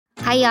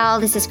Hi, y'all.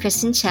 This is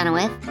Kristen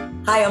Chenoweth.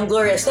 Hi, I'm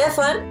Gloria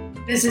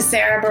Estefan. This is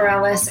Sarah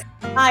Bareilles.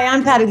 Hi,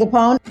 I'm Patti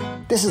LuPone.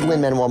 This is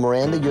Lin-Manuel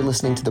Miranda. You're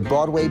listening to the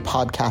Broadway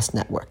Podcast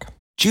Network.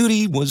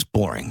 Judy was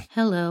boring.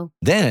 Hello.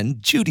 Then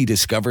Judy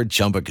discovered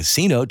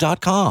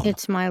ChumbaCasino.com.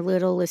 It's my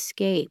little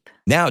escape.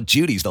 Now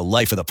Judy's the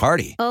life of the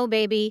party. Oh,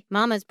 baby,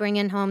 mama's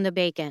bringing home the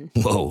bacon.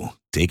 Whoa,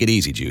 take it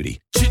easy,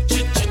 Judy.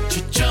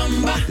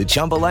 The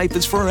Chumba life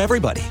is for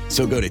everybody.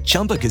 So go to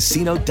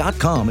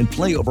ChumbaCasino.com and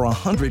play over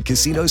 100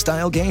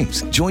 casino-style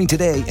games. Join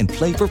today and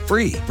play for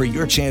free for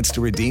your chance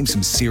to redeem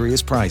some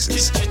serious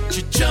prizes.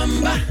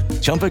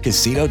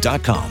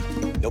 ChumbaCasino.com.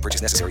 No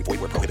purchase necessary. Void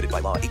where prohibited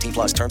by law. 18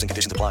 plus terms and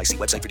conditions apply. See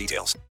website for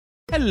details.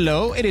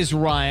 Hello, it is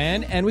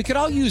Ryan, and we could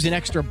all use an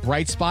extra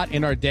bright spot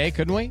in our day,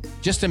 couldn't we?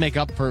 Just to make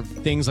up for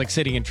things like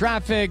sitting in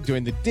traffic,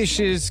 doing the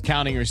dishes,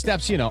 counting your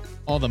steps, you know,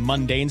 all the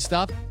mundane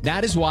stuff.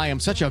 That is why I'm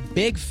such a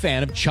big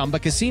fan of Chumba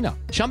Casino.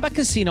 Chumba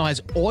Casino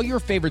has all your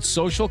favorite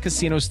social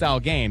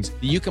casino-style games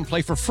that you can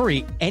play for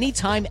free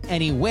anytime,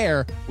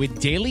 anywhere with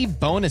daily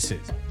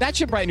bonuses. That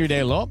should brighten your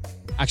day a little.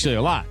 Actually,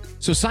 a lot.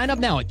 So sign up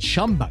now at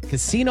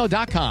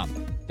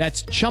ChumbaCasino.com.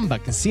 That's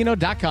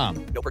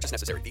ChumbaCasino.com. No purchase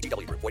necessary.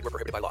 VGW Group. Void where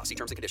prohibited by law. See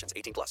terms and conditions.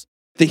 18 plus.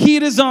 The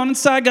heat is on in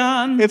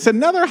Saigon. It's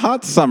another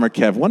hot summer,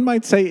 Kev. One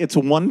might say it's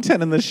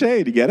 110 in the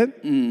shade. You get it?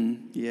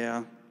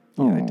 Yeah.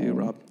 Yeah, I do,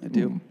 Rob. I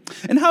do.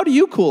 And how do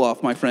you cool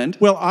off, my friend?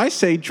 Well, I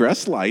say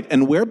dress light,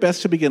 and where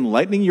best to begin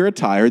lightening your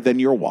attire than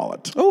your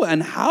wallet? Oh,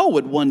 and how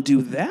would one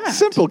do that?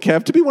 Simple,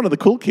 Kev. To be one of the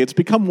cool kids,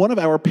 become one of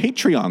our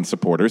Patreon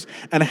supporters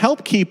and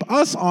help keep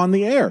us on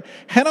the air.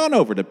 Head on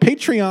over to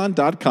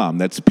patreon.com.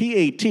 That's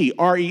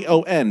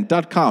Patreon.com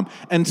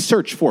and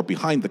search for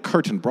Behind the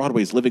Curtain,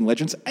 Broadway's Living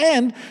Legends,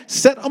 and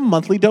set a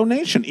monthly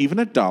donation. Even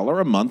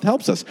 $1 a month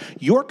helps us.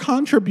 Your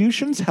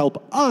contributions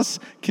help us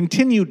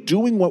continue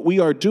doing what we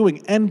are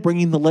doing and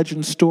bringing the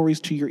legend stories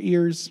to your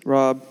ears.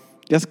 Rob.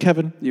 Yes,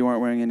 Kevin? You aren't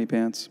wearing any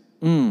pants.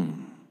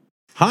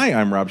 Hi,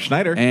 I'm Rob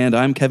Schneider. And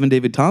I'm Kevin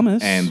David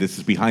Thomas. And this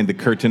is Behind the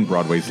Curtain,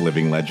 Broadway's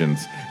Living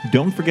Legends.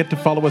 Don't forget to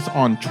follow us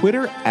on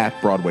Twitter at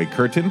Broadway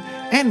Curtain,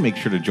 and make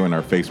sure to join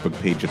our Facebook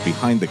page at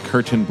Behind the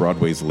Curtain,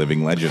 Broadway's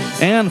Living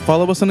Legends. And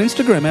follow us on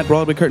Instagram at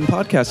Broadway Curtain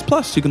Podcast.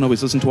 Plus, you can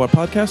always listen to our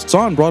podcasts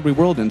on Broadway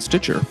World and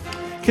Stitcher.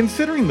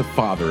 Considering the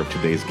father of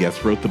today's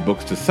guest wrote the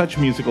books to such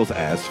musicals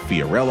as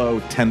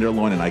Fiorello,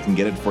 Tenderloin, and I Can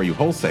Get It For You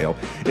Wholesale,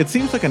 it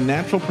seems like a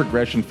natural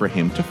progression for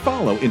him to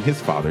follow in his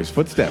father's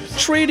footsteps.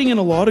 Trading in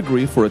a law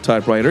degree for a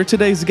typewriter,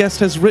 today's guest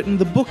has written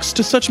the books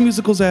to such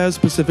musicals as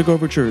Pacific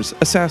Overtures,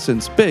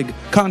 Assassins, Big,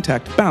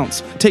 Contact,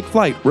 Bounce, Take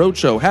Flight,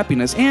 Roadshow,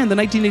 Happiness, and the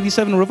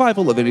 1987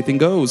 revival of Anything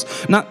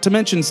Goes. Not to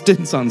mention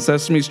stints on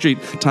Sesame Street,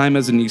 time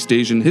as an East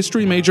Asian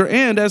history major,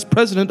 and as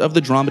president of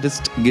the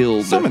Dramatist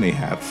Guild. So many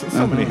hats.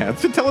 Many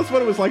hats. So tell us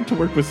what it was like to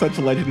work with such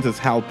legends as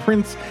Hal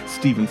Prince,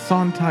 Stephen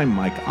Sondheim,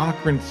 Mike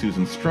Ockran,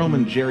 Susan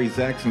Stroman, Jerry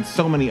Zaks, and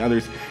so many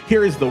others.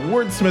 Here is the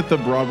wordsmith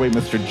of Broadway,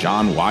 Mr.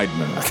 John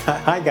Weidman.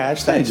 Hi,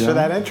 guys. Thanks for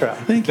that intro.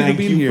 Thank you for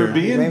being here.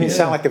 You made me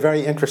sound like a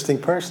very interesting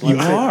person. You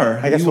are.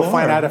 I guess we'll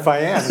find out if I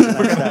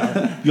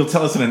am. You'll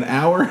tell us in an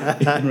hour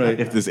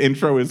if this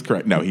intro is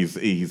correct. No,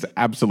 he's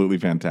absolutely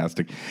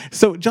fantastic.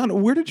 So,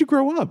 John, where did you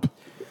grow up?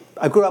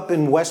 I grew up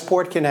in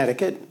Westport,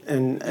 Connecticut,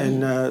 and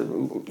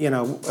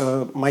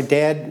my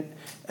dad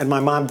and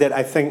my mom did,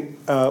 I think,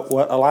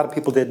 what a lot of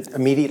people did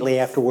immediately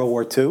after World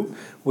War II,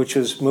 which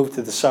was move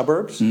to the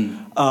suburbs.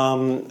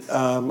 I've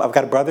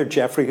got a brother,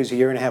 Jeffrey, who's a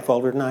year and a half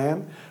older than I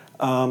am.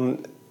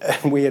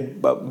 And we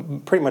had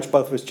pretty much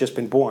both of us just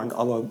been born,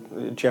 although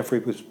Jeffrey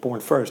was born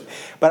first.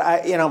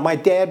 But my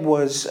dad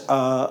was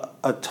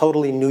a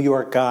totally New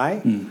York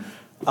guy,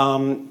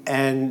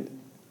 and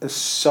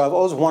so I've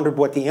always wondered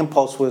what the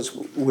impulse was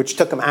which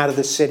took him out of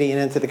the city and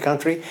into the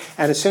country.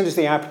 And as soon as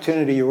the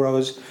opportunity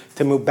arose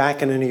to move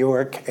back into New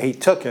York, he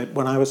took it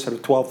when I was sort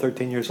of 12,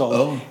 13 years old.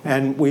 Oh.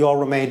 And we all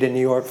remained in New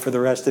York for the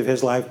rest of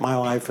his life, my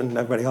life, and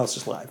everybody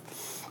else's life.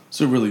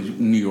 So really,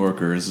 New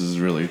Yorkers is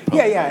really...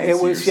 Yeah, it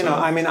was,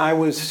 I mean, I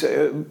was,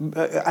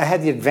 I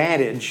had the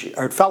advantage,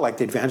 or it felt like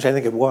the advantage, I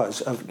think it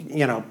was, of,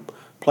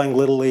 playing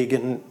Little League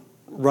and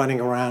running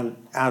around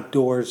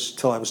outdoors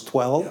till I was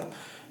 12. Yeah.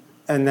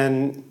 And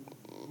then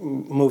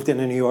moved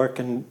into New York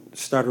and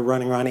started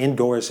running around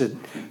indoors at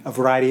a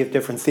variety of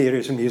different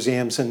theaters and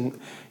museums and,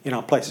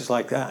 places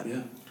like that.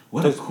 Yeah.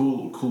 What a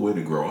cool way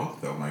to grow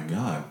up, though, my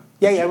God.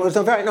 Yeah, it was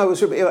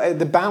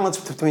the balance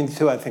between the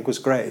two, I think, was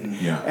great.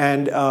 Yeah.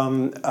 And,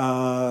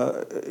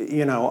 I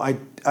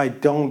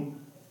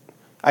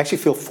actually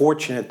feel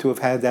fortunate to have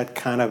had that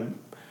kind of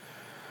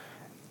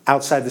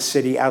outside the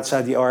city,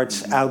 outside the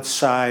arts,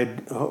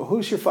 outside,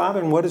 who's your father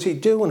and what does he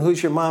do and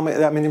who's your mom?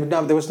 I mean,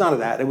 there was none of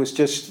that. It was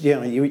just,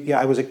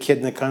 I was a kid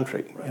in the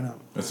country,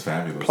 That's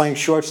fabulous. Playing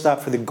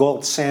shortstop for the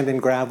Galt Sand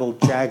and Gravel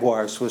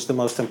Jaguars was the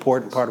most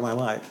important part of my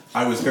life.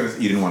 I was going to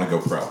say, you didn't want to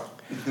go pro.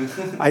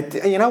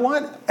 You know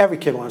what? Every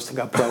kid wants to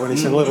go pro when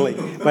he's in Little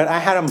League. But I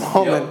had a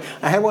moment,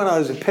 I had one of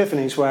those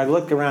epiphanies where I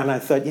looked around and I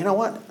thought, you know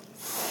what?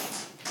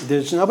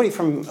 There's nobody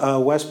from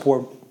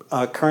Westport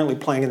currently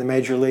playing in the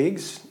major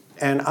leagues,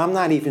 and I'm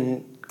not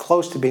even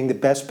close to being the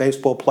best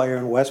baseball player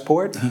in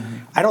Westport,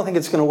 I don't think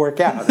it's going to work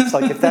out. It's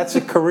like, if that's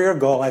a career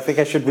goal, I think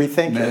I should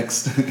rethink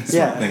Next. it.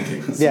 Smart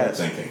thinking. Smart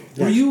thinking.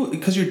 Were you,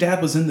 because your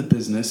dad was in the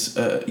business,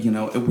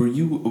 were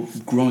you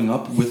growing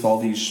up with all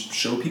these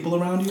show people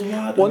around you a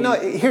lot? Well, no,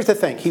 here's the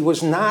thing. He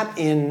was not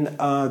in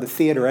the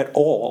theater at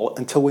all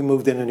until we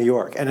moved into New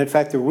York. And in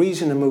fact, the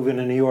reason to move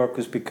into New York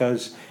was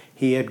because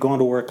he had gone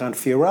to work on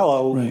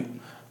Fiorello. Right.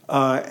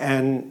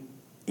 And,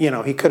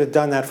 he could have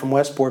done that from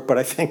Westport, but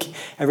I think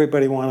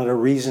everybody wanted a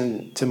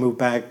reason to move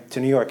back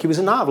to New York. He was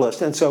a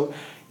novelist, and so,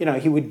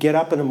 he would get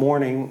up in the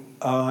morning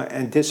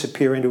and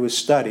disappear into his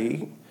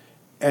study,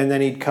 and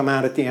then he'd come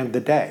out at the end of the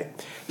day.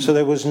 So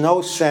there was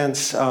no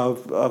sense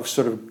of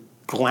sort of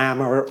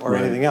glamour or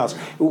anything else.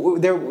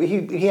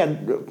 He had,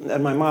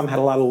 and my mom had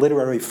a lot of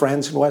literary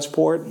friends in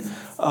Westport,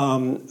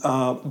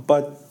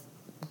 but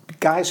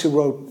guys who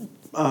wrote,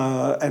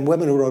 and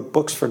women who wrote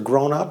books for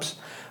grown-ups,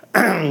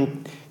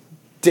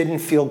 didn't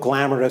feel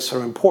glamorous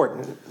or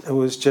important. It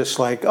was just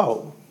like,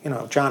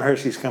 John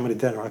Hershey's coming to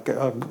dinner.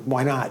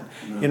 Why not?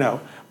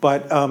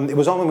 But it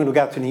was only when we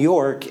got to New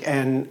York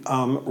and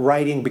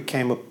writing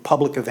became a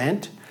public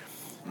event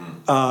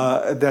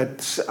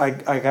that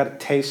I got a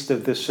taste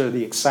of this sort of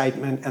the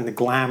excitement and the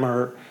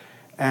glamour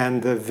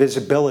and the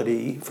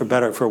visibility, for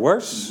better or for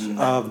worse,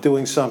 of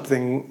doing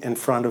something in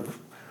front of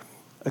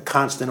a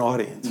constant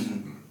audience.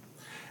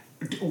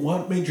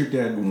 What made your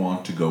dad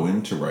want to go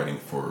into writing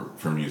for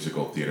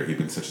musical theater? He'd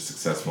been such a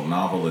successful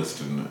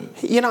novelist, and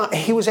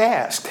he was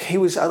asked. He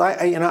was,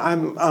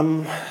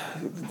 I'm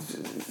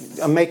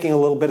making a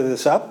little bit of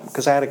this up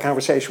because I had a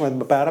conversation with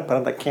him about it,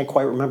 but I can't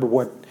quite remember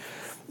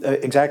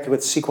exactly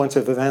what the sequence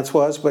of events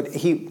was. But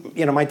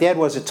my dad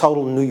was a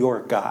total New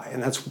York guy,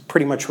 and that's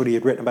pretty much what he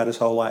had written about his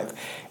whole life.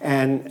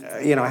 And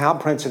Hal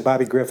Prince and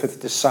Bobby Griffith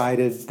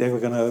decided they were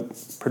going to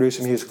produce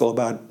a musical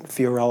about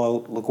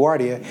Fiorello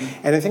LaGuardia,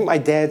 and I think my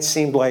dad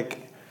seemed like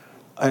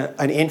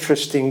an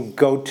interesting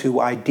go-to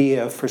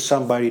idea for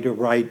somebody to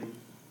write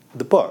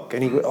the book,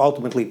 and he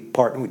ultimately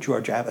partnered with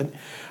George Abbott.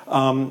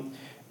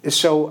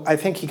 So I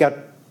think he got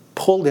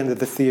pulled into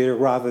the theater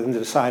rather than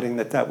deciding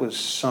that was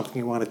something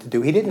he wanted to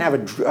do. He didn't have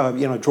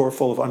a drawer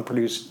full of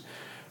unproduced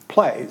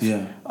plays.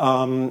 Yeah.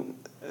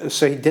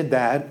 So he did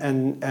that,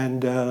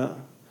 and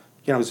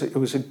it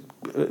was a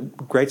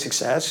great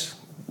success.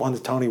 Won the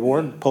Tony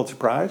Award, Pulitzer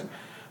Prize.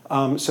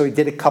 So he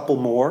did a couple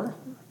more.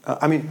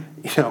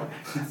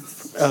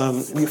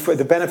 For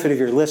the benefit of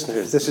your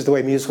listeners, this is the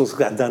way musicals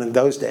got done in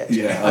those days.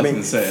 Yeah, I was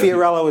gonna say,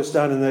 Fiorello was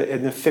done in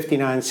the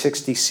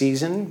 59-60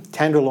 season.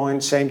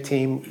 Tenderloin, same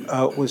team,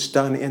 was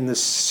done in the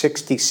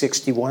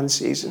 60-61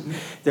 season.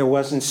 There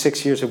wasn't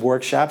 6 years of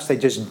workshops. They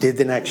just did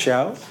the next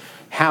show.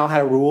 Hal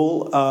had a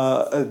rule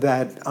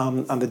that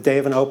on the day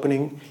of an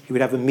opening, he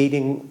would have a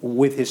meeting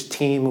with his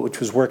team,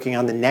 which was working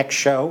on the next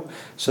show,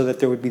 so that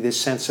there would be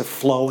this sense of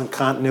flow and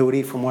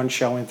continuity from one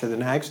show into the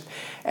next.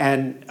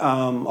 And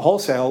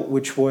Wholesale,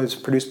 which was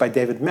produced by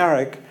David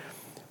Merrick,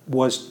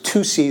 was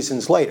 2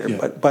 seasons later,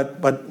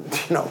 but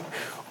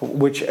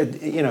which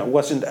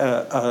wasn't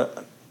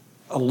a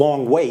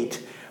long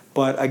wait.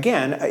 But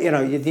again,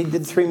 you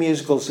did 3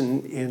 musicals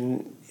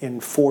in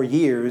 4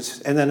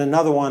 years, and then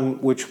another one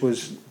which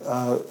was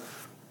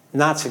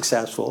not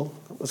successful.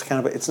 It was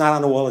it's not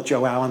on the wall at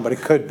Joe Allen, but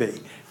it could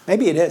be.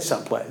 Maybe it is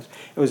someplace.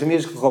 It was a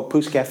musical called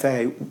Pouce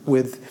Café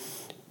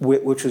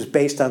which was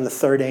based on The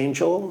Third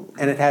Angel,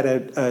 and it had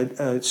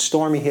a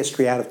stormy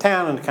history out of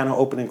town, and kind of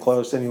opened and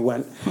closed, and he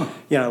went,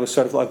 it was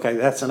sort of like, okay,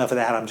 that's enough of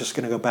that, I'm just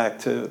going to go back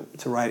to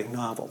writing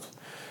novels.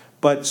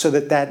 But so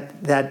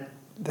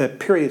that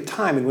period of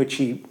time in which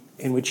he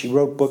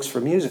wrote books for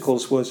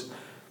musicals was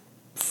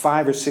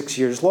 5 or 6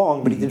 years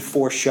long, but he did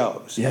 4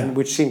 shows,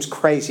 which seems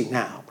crazy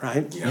now,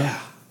 right?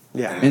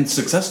 Yeah, and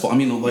successful. I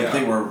mean, like they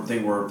did well. They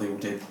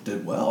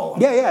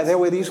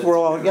were. These were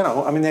all.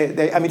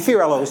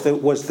 Fiorello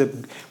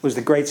was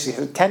the great.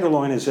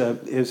 Tenderloin is a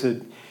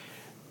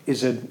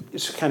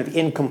kind of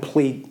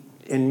incomplete,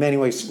 in many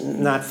ways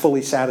not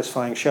fully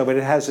satisfying show, but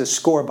it has a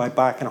score by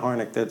Bach and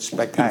Harnick that's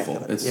spectacular.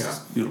 Beautiful. It's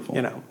beautiful.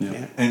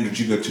 And did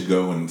you get to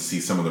go and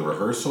see some of the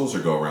rehearsals, or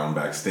go around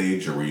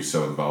backstage, or were you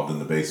so involved in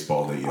the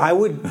baseball that you? I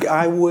would.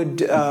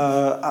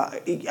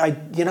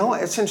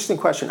 It's an interesting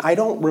question. I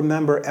don't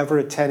remember ever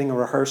attending a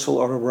rehearsal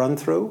or a run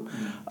through.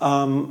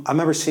 I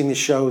remember seeing the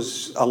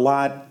shows a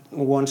lot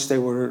once they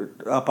were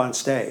up on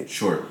stage.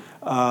 Sure.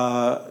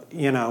 I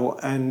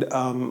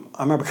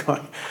remember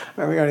going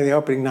to the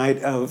opening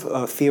night of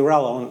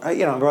Fiorello, and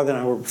my brother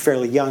and I were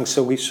fairly young,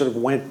 so we sort of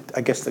went. I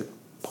guess the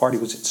party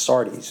was at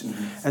Sardi's,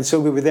 and so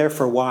we were there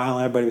for a while,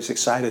 and everybody was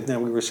excited. And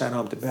then we were sent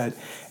home to bed,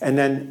 and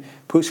then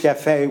Pouce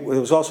Café,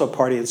 there was also a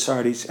party at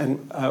Sardi's,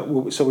 and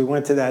so we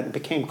went to that. It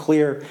became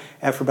clear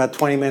after about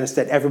 20 minutes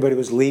that everybody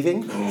was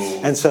leaving,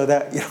 and so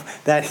that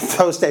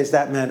those days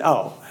that meant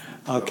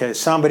okay,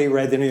 somebody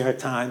read the New York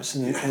Times,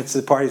 and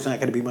the party's not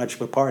going to be much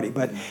of a party.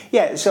 But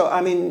so I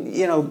mean,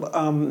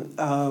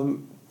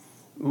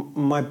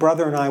 my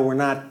brother and I were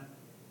not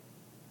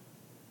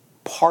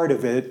part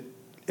of it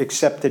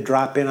except to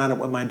drop in on it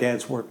when my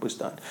dad's work was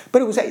done.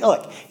 But it was,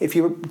 look, if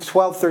you were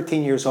 12,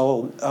 13 years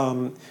old,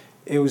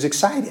 it was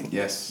exciting.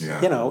 Yes.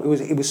 Yeah. You know,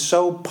 it was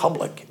so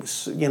public. It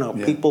was, you know,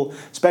 people,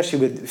 especially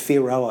with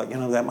Fiorella, you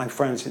know, that my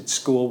friends at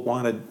school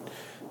wanted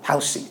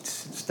house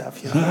seats and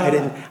stuff. You know,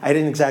 I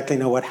didn't exactly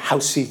know what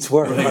house seats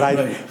were,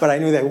 but I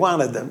knew they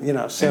wanted them. You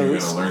know, so and you were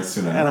going to learn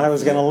soon enough. And I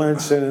was going to learn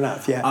soon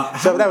enough. Yeah.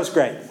 So that was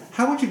great.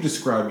 How would you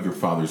describe your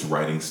father's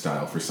writing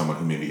style for someone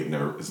who maybe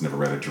has never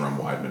read a Jerome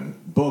Wideman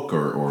book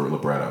or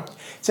libretto?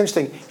 It's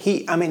interesting.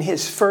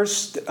 His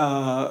first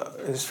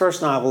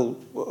novel,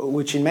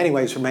 which in many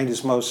ways remained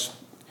his most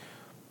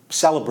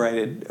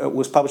celebrated,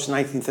 was published in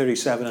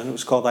 1937, and it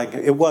was called I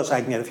Can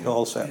Get It For You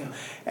Wholesale. Yeah.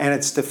 And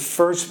it's the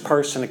first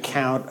person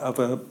account of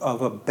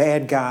a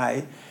bad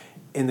guy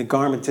in the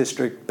garment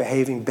district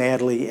behaving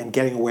badly and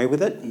getting away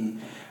with it. Mm.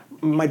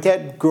 My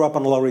dad grew up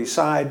on the Lower East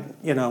Side.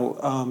 You know,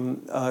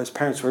 his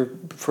parents were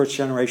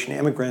first-generation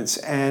immigrants,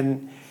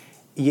 and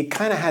you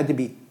kind of had to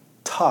be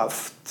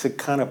tough to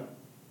kind of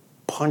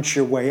punch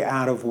your way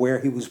out of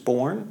where he was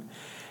born.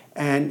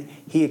 And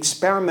he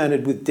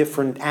experimented with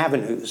different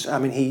avenues. I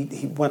mean,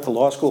 he went to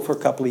law school for a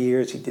couple of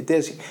years. He did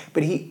this,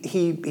 but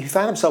he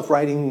found himself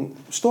writing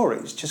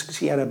stories just because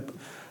he had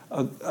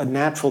a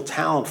natural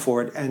talent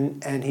for it. And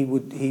they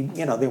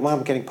wound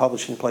up getting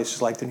published in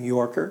places like the New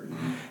Yorker,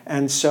 mm-hmm.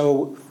 and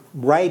so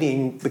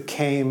writing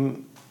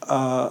became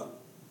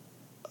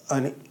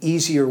an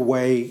easier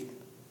way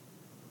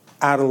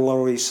out of the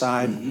Lower East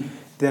Side. Mm-hmm.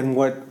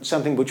 than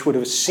something which would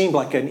have seemed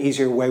like an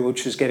easier way,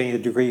 which was getting a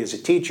degree as a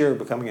teacher or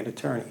becoming an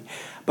attorney.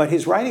 But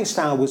his writing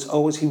style was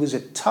always, he was a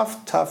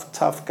tough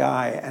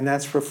guy, and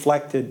that's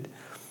reflected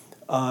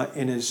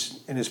in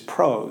his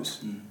prose.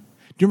 Do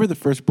you remember the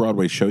first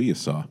Broadway show you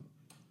saw?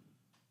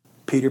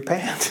 Peter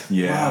Pan.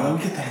 Yeah. Wow,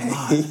 we get that a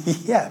lot.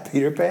 Yeah,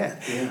 Peter Pan.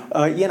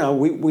 Yeah.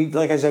 We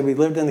like I said, we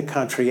lived in the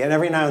country, and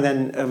every now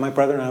and then my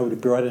brother and I would be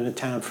brought into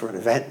town for an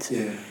event.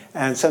 Yeah.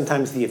 And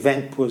sometimes the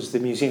event was the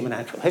Museum of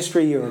Natural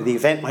History, or the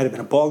event might have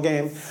been a ball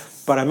game.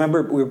 But I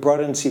remember we were brought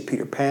in to see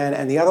Peter Pan,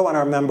 and the other one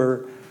I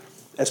remember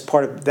as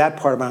part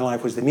of my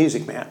life was The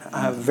Music Man.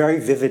 I have a very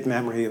vivid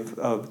memory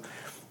of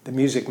The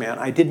Music Man.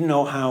 I didn't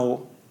know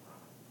how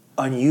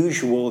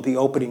unusual the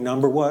opening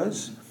number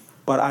was,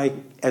 but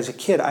as a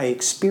kid, I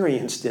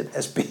experienced it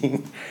as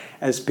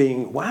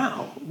being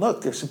wow,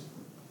 look, there's a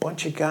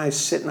bunch of guys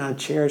sitting on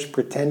chairs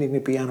pretending to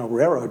be on a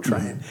railroad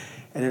train. Mm-hmm.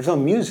 And there's no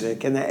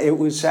music, and it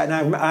was. And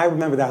I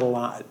remember that a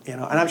lot, you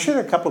know. And I'm sure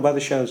there are a couple of other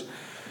shows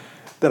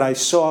that I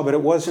saw, but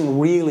it wasn't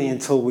really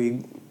until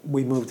we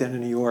moved into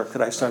New York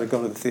that I started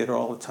going to the theater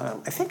all the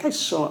time.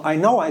 I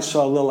know I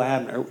saw Lil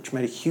Abner, which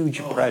made a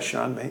huge impression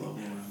on me,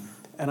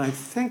 and I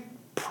think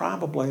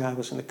probably I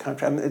was in the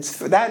country. I mean,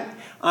 that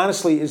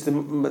honestly is the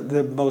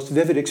most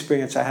vivid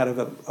experience I had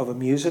of a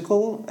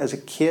musical as a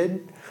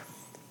kid.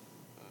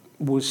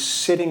 Was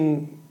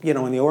sitting, you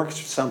know, in the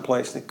orchestra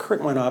someplace, and the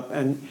curtain went up,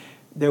 and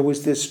there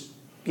was this,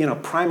 you know,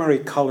 primary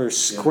color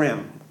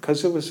scrim,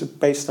 because it was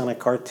based on a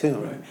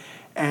cartoon, right.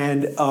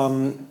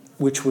 And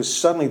which was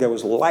suddenly there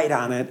was light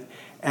on it,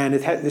 and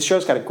the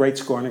show's got a great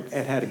score, and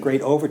it had a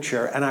great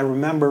overture. And I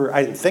remember,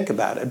 I didn't think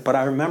about it, but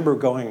I remember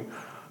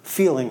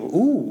feeling,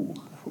 ooh,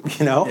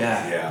 you know,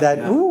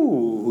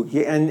 ooh,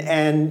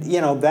 and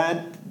you know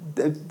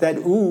that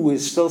ooh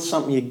is still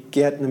something you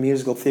get in the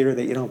musical theater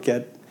that you don't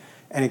get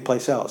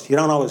anyplace else. You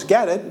don't always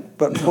get it,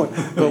 but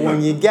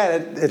when you get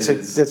it,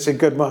 it's a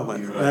good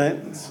moment, right?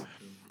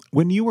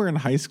 When you were in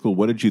high school,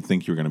 what did you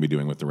think you were going to be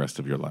doing with the rest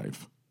of your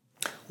life?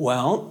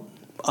 Well,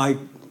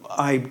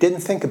 I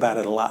didn't think about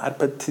it a lot,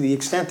 but to the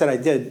extent that I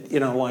did, you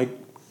know, like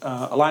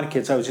a lot of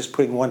kids, I was just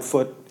putting one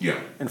foot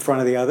in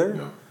front of the other.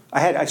 Yeah.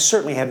 I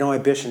certainly had no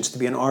ambitions to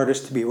be an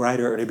artist, to be a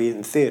writer, or to be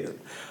in theater.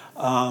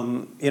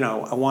 You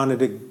know, I wanted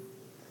to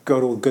go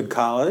to a good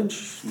college,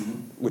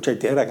 mm-hmm. which I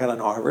did. I got on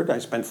Harvard. I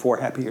spent 4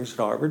 happy years at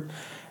Harvard.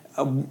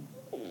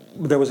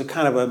 There was a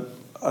kind of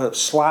a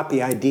sloppy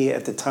idea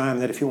at the time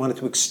that if you wanted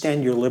to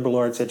extend your liberal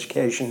arts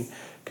education,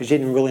 because you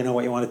didn't really know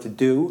what you wanted to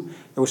do,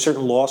 there were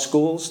certain law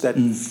schools that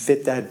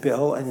fit that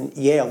bill, and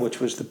Yale, which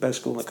was the best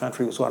school in the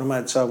country, was one of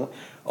them. So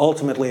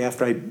ultimately,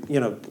 after I,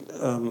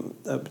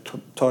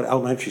 taught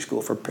elementary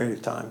school for a period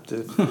of time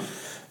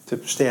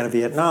to stay out of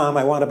Vietnam,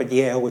 I wound up at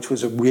Yale, which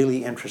was a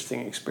really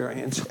interesting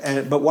experience.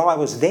 But while I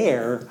was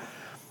there,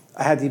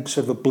 I had the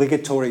sort of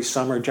obligatory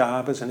summer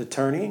job as an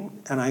attorney,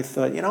 and I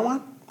thought, you know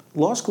what,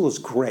 law school is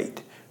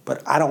great,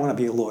 but I don't want to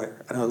be a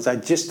lawyer. And I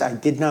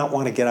did not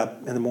want to get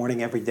up in the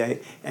morning every day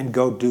and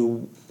go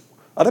do.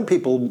 Other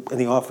people in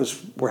the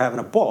office were having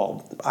a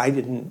ball. I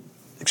didn't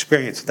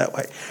experience it that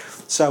way.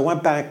 So I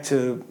went back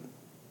to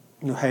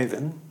New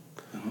Haven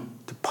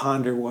to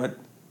ponder what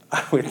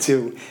I would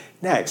do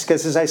next.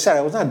 Because as I said,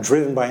 I was not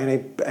driven by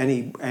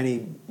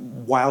any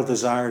wild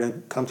desire to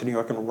come to New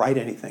York and write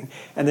anything.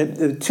 And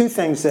the two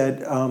things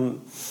that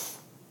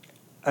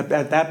at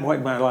that point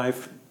in my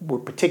life were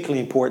particularly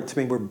important to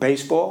me were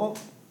baseball,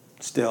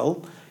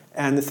 still,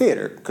 and the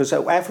theater. Because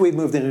after we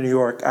moved into New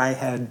York, I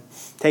had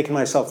taken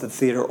myself to the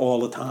theater all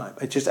the time.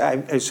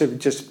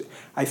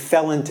 I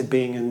fell into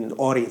being an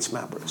audience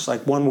member. It's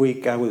like one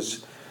week I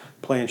was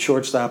playing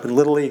shortstop in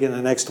Little League, and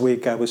the next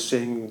week I was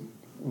seeing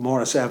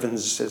Morris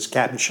Evans as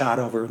Captain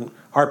Shotover in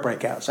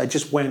Heartbreak House. I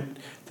just went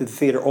to the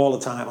theater all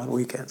the time on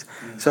weekends.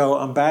 So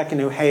I'm back in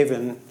New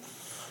Haven.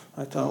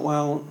 I thought,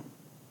 well,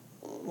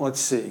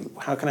 let's see,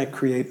 how can I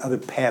create other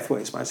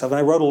pathways for myself? And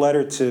I wrote a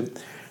letter to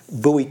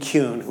Bowie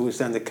Kuhn, who was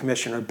then the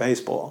commissioner of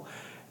baseball.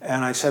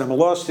 And I said, I'm a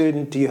law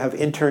student. Do you have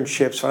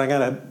internships? And I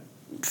got a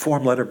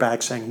form letter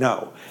back saying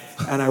no.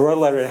 And I wrote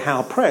a letter to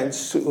Hal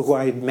Prince, who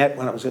I had met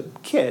when I was a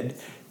kid,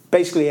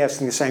 basically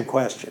asking the same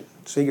question.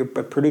 So you're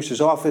a producer's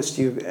office,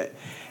 but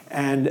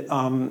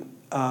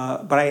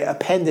I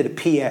appended a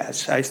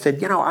PS. I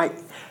said,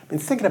 I've been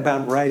thinking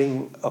about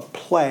writing a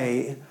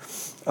play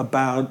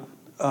about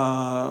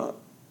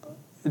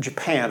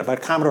Japan,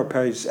 about Commodore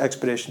Perry's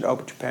expedition to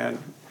open Japan.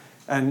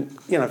 And,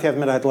 if you haven't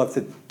met, I'd love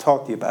to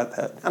talk to you about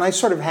that. And I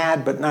sort of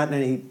had, but not in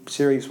any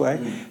serious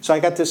way. So I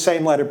got this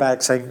same letter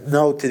back saying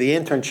no to the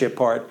internship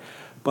part,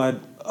 but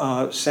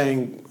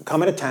saying,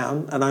 come into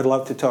town, and I'd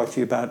love to talk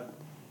to you about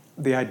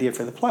the idea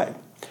for the play.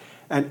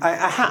 And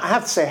I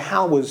have to say,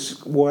 Hal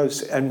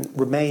was and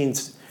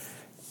remains,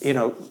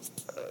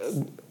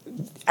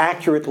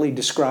 accurately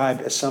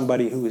described as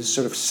somebody who is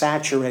sort of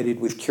saturated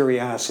with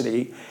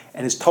curiosity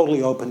and is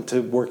totally open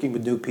to working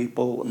with new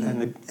people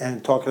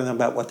and talking to them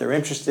about what they're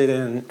interested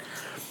in,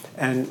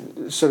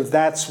 and sort of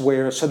that's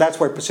where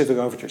Pacific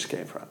Overtures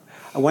came from.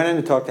 I went in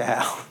to talk to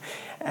Hal,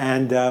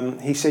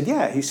 and he said,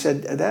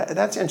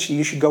 that's interesting.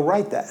 You should go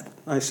write that.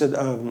 I said,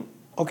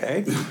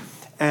 okay.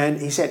 And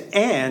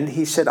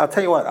he said, I'll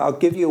tell you what, I'll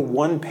give you a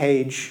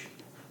one-page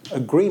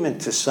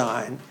agreement to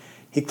sign.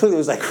 He clearly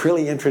was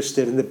really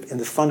interested in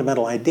the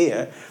fundamental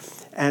idea.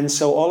 And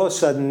so all of a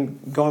sudden,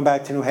 going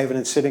back to New Haven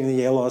and sitting in the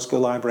Yale Law School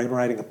library and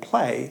writing a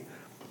play,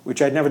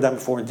 which I'd never done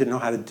before and didn't know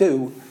how to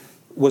do,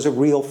 was a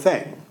real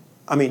thing.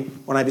 I mean,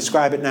 when I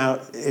describe it now,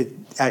 it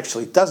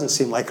actually doesn't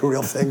seem like a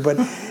real thing, but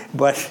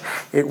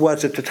it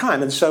was at the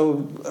time. And so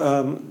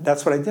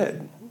that's what I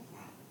did.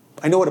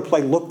 I know what a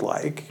play looked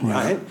like,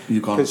 right?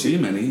 You can't see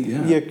many,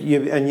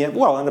 yeah.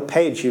 Well, on the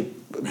page,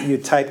 you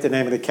type the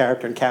name of the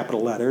character in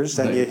capital letters,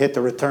 then you hit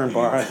the return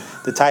bar on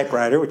the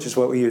typewriter, which is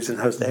what we used in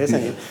those days,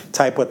 and you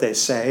type what they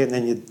say, and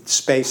then you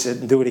space it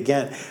and do it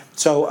again.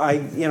 So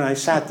I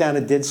sat down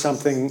and did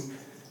something.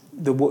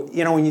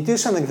 When you do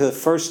something for the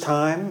first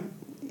time,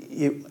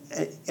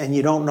 and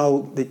you don't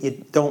know that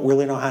you don't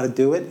really know how to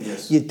do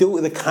it, you do it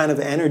with a kind of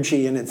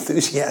energy and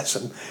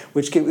enthusiasm,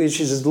 which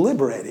is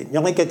liberating. You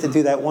only get to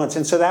do that once,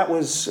 and so that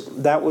was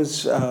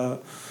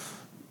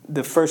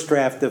the first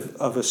draft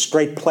of a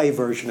straight play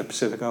version of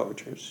Pacific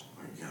Overtures.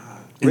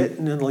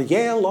 Written in the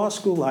Yale Law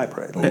School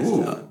library.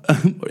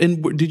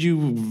 And did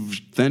you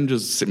then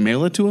just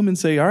mail it to him and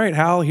say, "All right,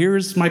 Hal,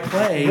 here's my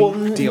play.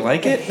 Do you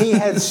like it?" He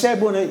had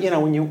said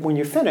when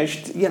you're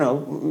finished,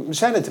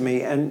 send it to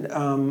me,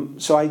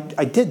 and so I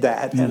did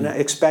that, and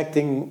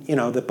expecting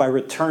that by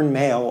return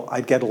mail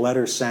I'd get a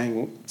letter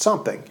saying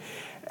something,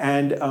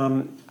 and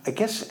I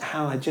guess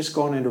Hal had just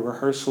gone into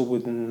rehearsal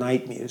with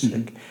night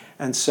music,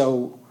 and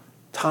so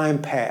time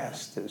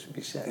passed, as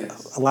we say,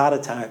 a lot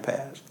of time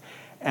passed.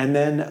 And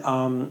then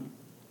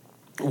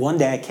one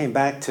day I came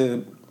back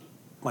to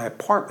my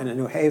apartment in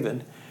New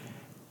Haven,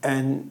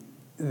 and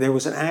there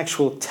was an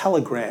actual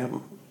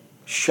telegram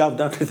shoved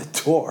under the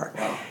door.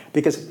 Wow.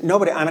 Because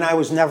I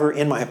was never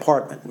in my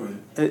apartment.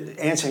 Right.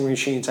 Answering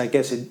machines, I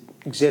guess it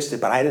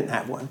existed, but I didn't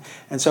have one.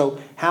 And so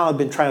Hal had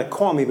been trying to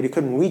call me, but he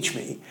couldn't reach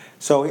me.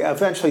 So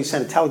eventually he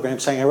sent a telegram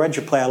saying, I read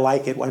your play, I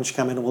like it, why don't you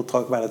come in and we'll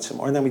talk about it some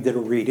more. And then we did a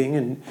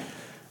reading,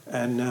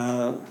 and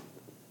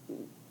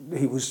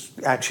he was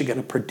actually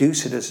going to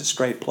produce it as a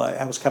straight play.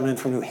 I was coming in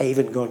from New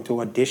Haven going to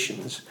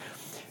auditions.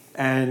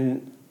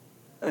 And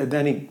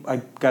then I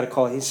got a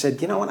call. He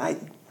said, you know what,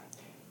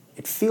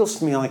 it feels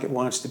to me like it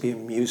wants to be a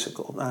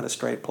musical, not a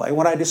straight play.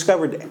 What I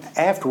discovered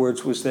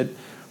afterwards was that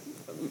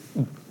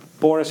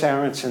Boris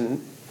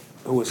Aronson,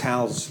 who was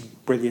Hal's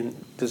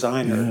brilliant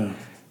designer,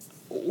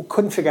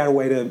 couldn't figure out a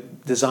way to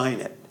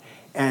design it.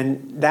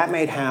 And that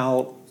made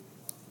Hal,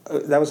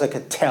 that was like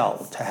a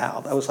tell to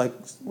Hal. That was like,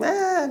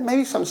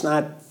 maybe something's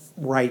not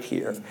right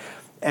here.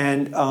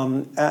 And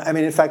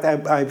in fact,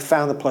 I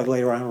found the play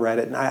later on and read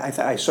it, and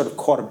I sort of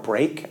caught a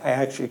break.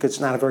 Because it's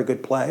not a very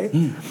good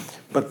play,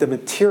 but the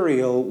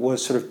material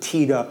was sort of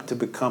teed up to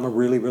become a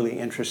really, really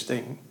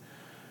interesting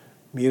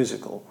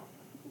musical,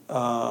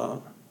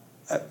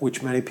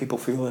 which many people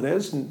feel it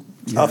is, and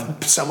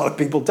some other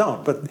people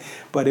don't.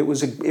 But it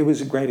was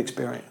a great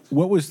experience.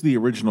 What was the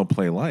original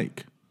play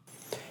like?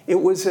 It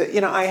was,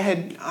 I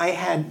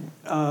had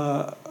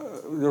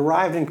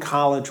arrived in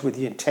college with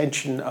the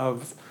intention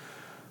of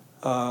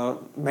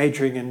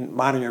majoring in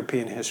modern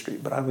European history,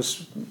 but I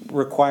was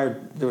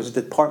required, there was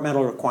a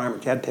departmental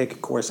requirement, you had to take a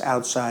course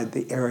outside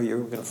the area you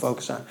were going to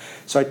focus on.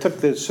 So I took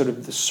the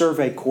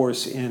survey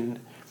course in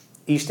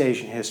East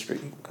Asian history,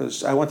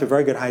 because I went to a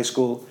very good high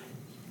school,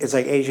 it's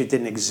like Asia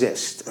didn't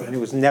exist. I mean, it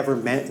was never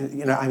meant,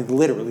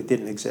 literally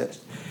didn't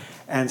exist.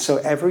 And so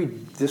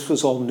this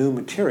was all new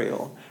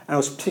material. And I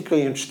was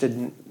particularly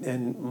interested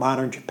in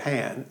modern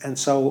Japan. And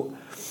so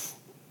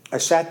I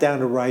sat down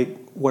to write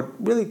what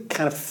really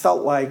kind of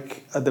felt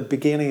like the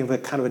beginning of a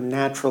kind of a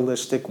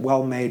naturalistic,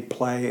 well-made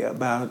play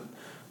about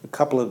a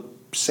couple of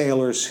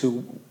sailors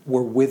who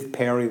were with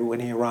Perry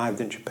when he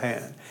arrived in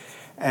Japan.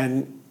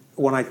 And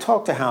when I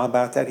talked to Hal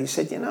about that, he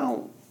said,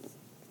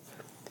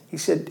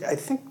 I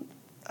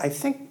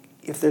think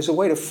if there's a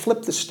way to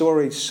flip the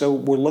story so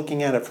we're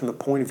looking at it from the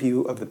point of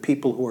view of the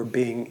people who are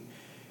being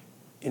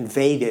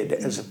invaded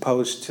as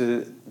opposed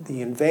to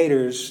the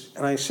invaders,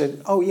 and I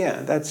said, oh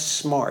yeah, that's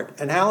smart.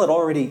 And Hal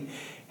already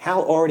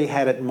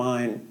had it in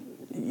mind.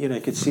 You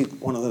could see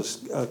one of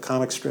those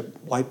comic strip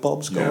light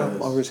bulbs go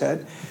up over his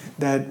head,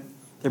 that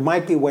there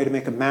might be a way to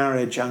make a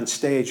marriage on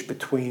stage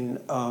between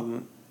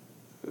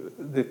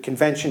the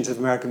conventions of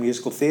American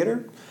musical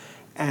theater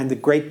and the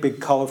great big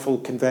colorful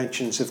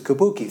conventions of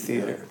kabuki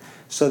theater.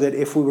 So that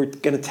if we were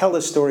going to tell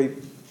this story,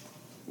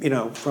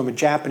 from a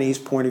Japanese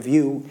point of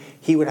view,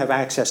 he would have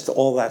access to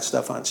all that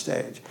stuff on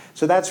stage.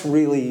 So that's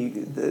really,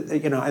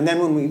 and then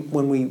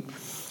when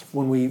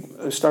we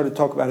started to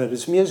talk about it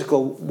as a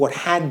musical, what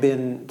had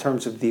been, in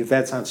terms of the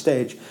events on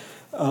stage,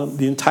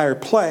 the entire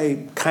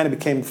play kind of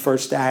became the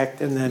first act,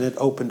 and then it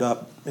opened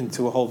up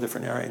into a whole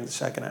different area in the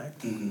second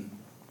act. Mm-hmm.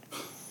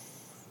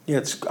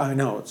 Yeah, I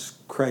know, it's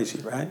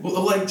crazy, right?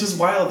 Well, just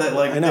wild that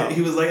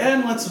he was like,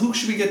 and who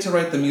should we get to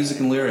write the music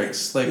and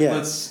lyrics?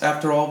 Let's,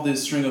 after all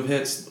this string of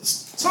hits,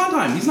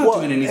 Sondheim, he's not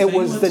doing anything. It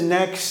was the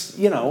next,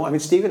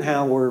 Steve and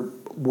Hal were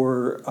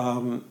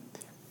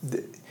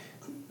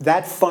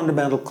that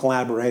fundamental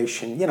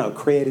collaboration,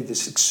 created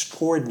this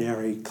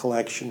extraordinary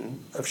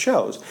collection of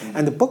shows. Mm-hmm.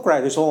 And the book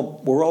writers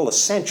were all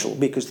essential,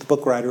 because the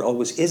book writer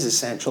always is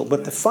essential,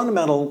 but the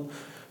fundamental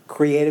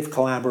creative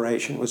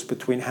collaboration was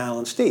between Hal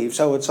and Steve.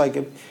 So it's like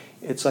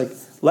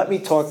let me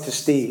talk to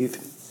Steve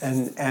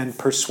and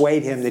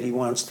persuade him that he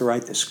wants to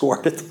write the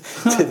score to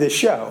the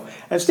show.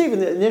 And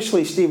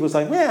initially Steve was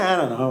like, I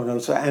don't know.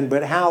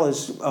 But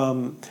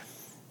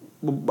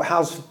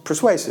Hal's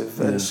persuasive,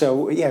 and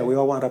so we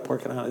all wound up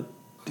working on it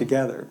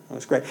together. It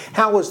was great.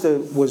 Hal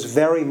was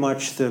very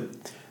much the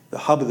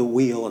hub of the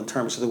wheel in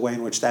terms of the way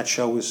in which that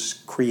show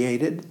was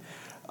created.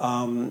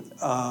 And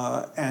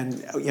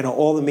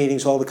all the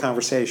meetings, all the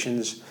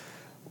conversations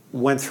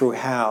went through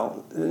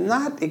Hal.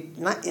 Not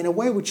in a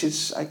way which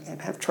is, I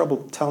have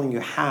trouble telling you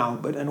how,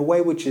 but in a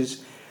way which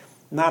is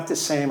not the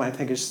same, I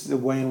think, as the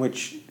way in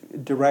which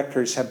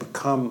directors have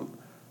become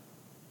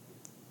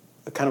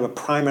a kind of a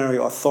primary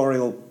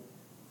authorial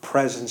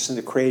presence in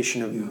the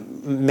creation of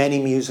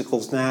many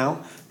musicals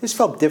now. This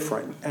felt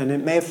different, and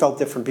it may have felt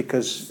different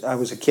because I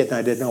was a kid and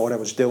I didn't know what I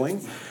was doing.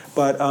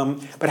 But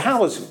Hal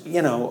was,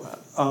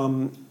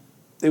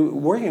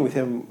 working with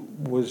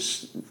him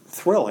was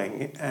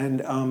thrilling,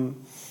 and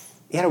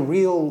he had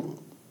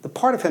the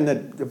part of him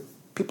that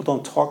people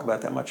don't talk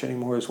about that much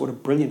anymore is what a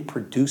brilliant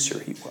producer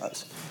he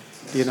was,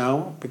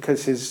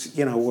 because his,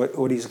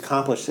 what he's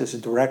accomplished as a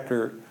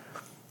director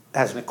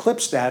hasn't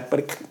eclipsed that, but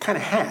it kind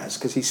of has,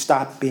 because he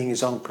stopped being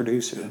his own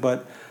producer.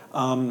 But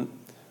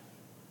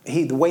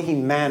the way he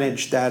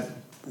managed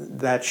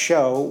that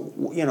show,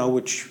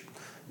 which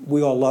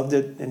we all loved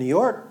it in New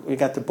York. We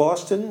got to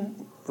Boston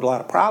with a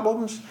lot of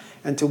problems,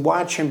 and to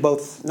watch him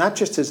both, not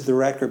just as the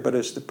director, but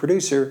as the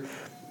producer,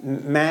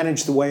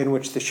 manage the way in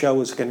which the show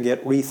was going to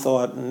get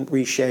rethought and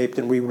reshaped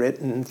and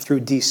rewritten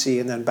through D.C.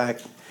 and then back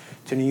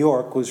to New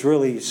York was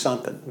really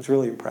something. It was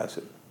really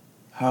impressive.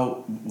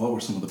 What were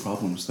some of the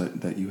problems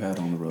that you had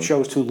on the road? The show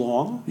was too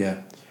long.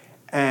 Yeah.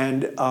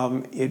 And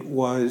it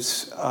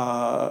was,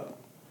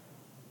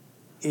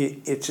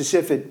 it's as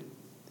if it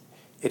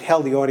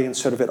held the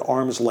audience sort of at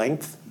arm's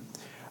length.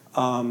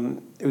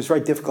 It was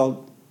very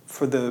difficult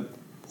for the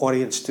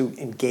audience to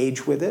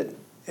engage with it.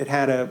 It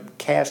had a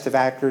cast of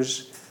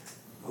actors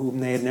whom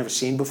they had never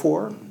seen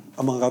before,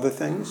 among other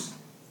things.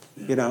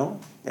 Angela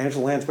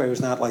Lansbury was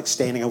not like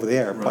standing over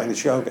there playing the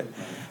Shogun.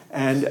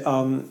 And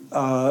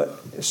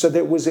so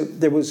there was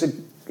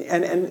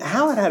and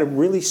Hal had a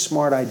really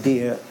smart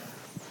idea,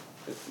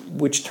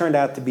 which turned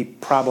out to be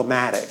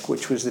problematic,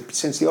 which was that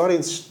since the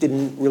audience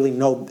didn't really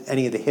know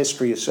any of the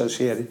history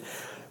associated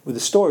with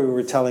the story we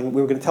were telling,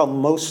 we were going to tell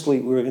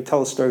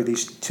the story of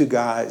these two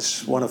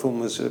guys, one of whom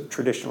was a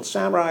traditional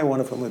samurai, one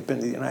of whom had been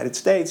to the United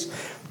States.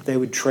 They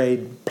would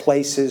trade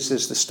places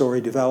as the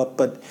story developed,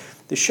 but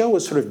the show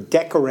was sort of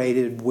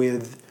decorated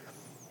with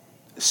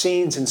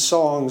scenes and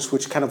songs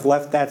which kind of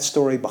left that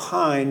story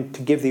behind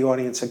to give the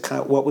audience a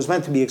kind of, what was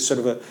meant to be a sort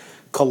of a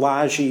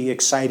collage-y,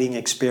 exciting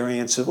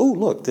experience of, oh,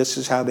 look, this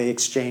is how they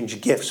exchanged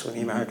gifts when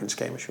the Americans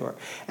came ashore.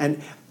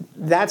 And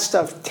that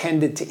stuff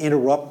tended to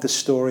interrupt the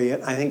story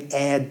and I think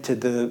add to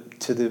the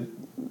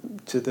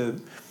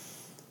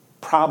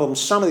problems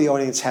some of the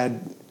audience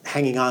had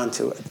hanging on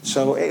to it.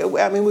 So,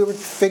 we were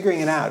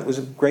figuring it out. It was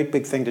a great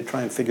big thing to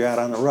try and figure out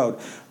on the road.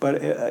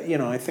 But,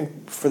 I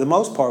think for the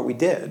most part we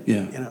did.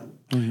 Yeah.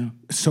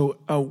 So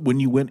when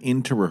you went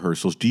into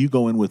rehearsals, do you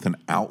go in with an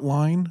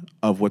outline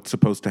of what's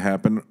supposed to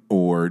happen,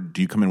 or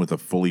do you come in with a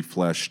fully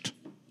fleshed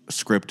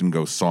script and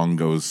go, song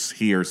goes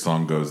here,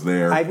 song goes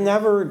there? I've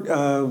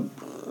never,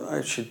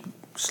 I should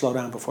slow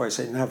down before I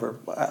say never.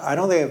 I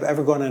don't think I've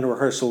ever gone into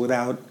rehearsal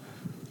without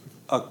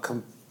a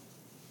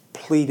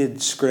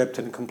completed script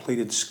and a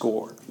completed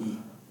score.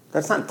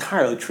 That's not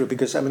entirely true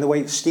because, I mean, the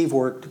way Steve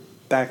worked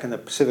back in the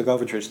Pacific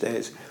Overtures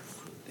days,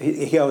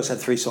 he always had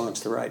 3 songs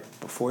to write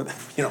before,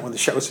 when the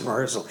show was in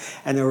rehearsal.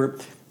 And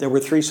there were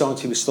 3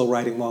 songs he was still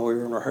writing while we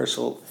were in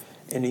rehearsal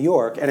in New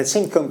York. And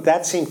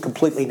that seemed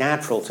completely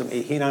natural to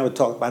me. He and I would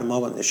talk about a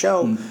moment in the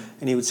show,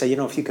 and he would say,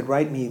 if you could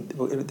write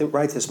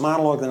this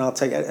monologue, then I'll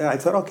take it. And I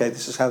thought, okay,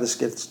 this is how this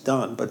gets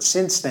done. But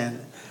since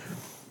then,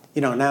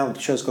 now the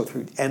shows go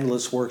through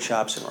endless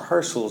workshops and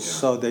rehearsals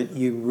so that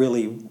you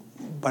really,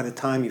 by the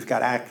time you've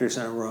got actors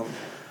in a room,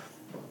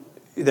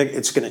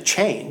 it's going to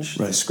change.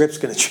 Right. The script's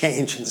going to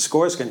change and the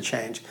score's going to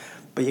change,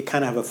 but you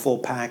kind of have a full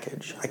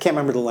package. I can't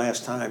remember the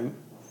last time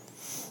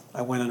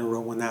I went in a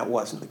room when that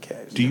wasn't the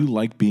case. Do you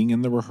like being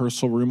in the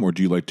rehearsal room, or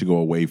do you like to go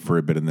away for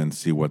a bit and then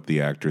see what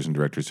the actors and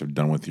directors have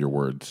done with your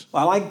words?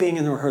 Well, I like being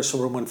in the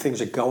rehearsal room when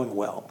things are going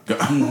well.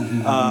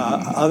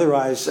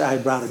 Otherwise,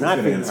 I'd rather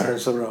not be in the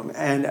rehearsal room.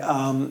 And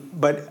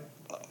but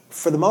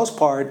for the most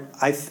part,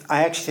 I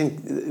actually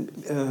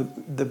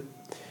think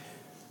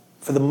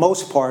for the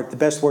most part, the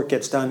best work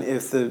gets done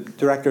if the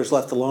director is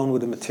left alone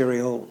with the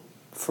material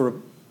for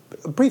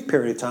a brief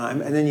period of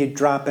time, and then you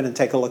drop in and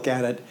take a look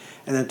at it,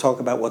 and then talk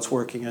about what's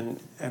working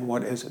and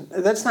what isn't.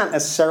 That's not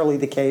necessarily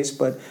the case,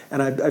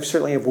 and I've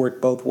certainly have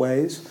worked both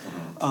ways.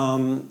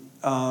 But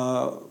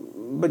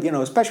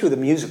especially with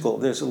a musical,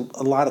 there's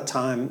a lot of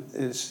time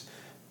is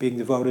being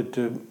devoted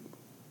to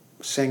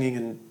singing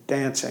and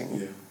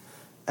dancing,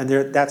 and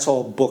that's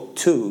all booked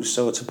too.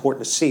 So it's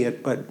important to see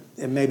it, but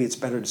maybe it's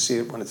better to see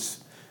it when it's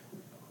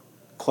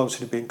closer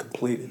to being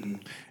completed.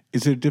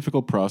 Is it a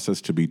difficult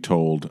process to be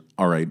told,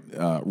 all right,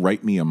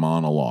 write me a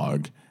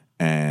monologue,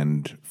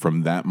 and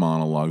from that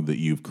monologue that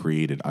you've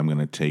created, I'm going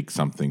to take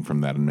something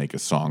from that and make a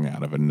song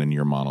out of it, and then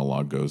your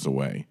monologue goes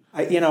away?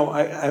 I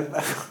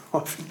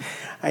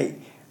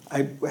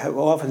have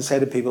often said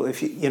to people,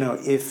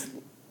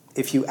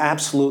 if you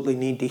absolutely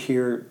need to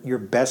hear your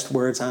best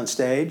words on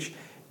stage,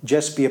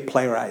 just be a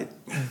playwright.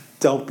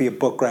 Don't be a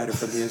book writer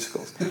for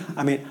musicals.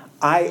 I mean,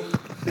 I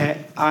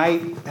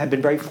have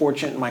been very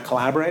fortunate in my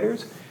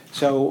collaborators.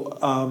 So,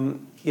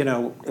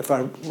 if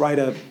I write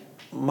a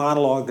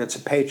monologue that's a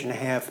page and a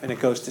half and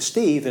it goes to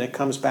Steve and it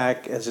comes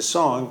back as a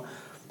song,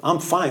 I'm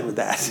fine with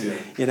that.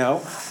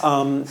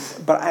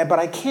 But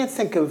I can't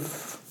think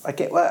of.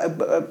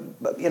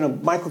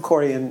 Michael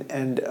Corey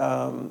and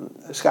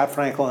Scott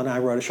Frankel and I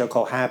wrote a show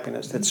called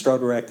Happiness that Stroh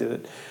directed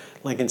at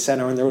Lincoln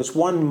Center, and there was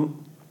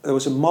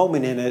a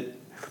moment in it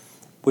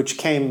which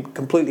came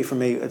completely from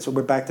me. So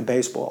we're back to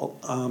baseball.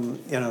 I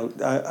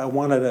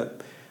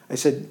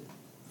said,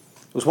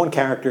 there was one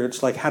character,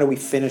 it's like, how do we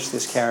finish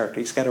this character?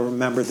 He's got to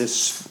remember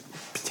this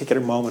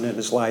particular moment in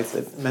his life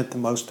that meant the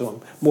most to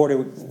him, more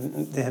to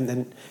him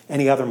than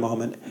any other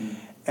moment.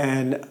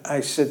 And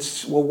I said,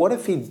 well, what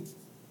if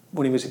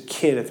when he was a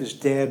kid, if his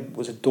dad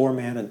was a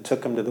doorman and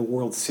took him to the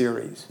World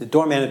Series? The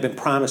doorman had been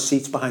promised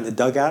seats behind the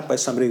dugout by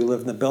somebody who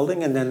lived in the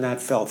building, and then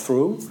that fell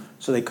through,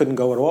 so they couldn't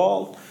go at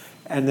all.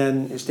 And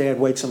then his dad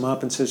wakes him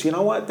up and says, you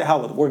know what, the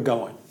hell with it, we're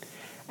going.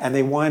 And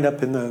they wind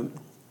up in the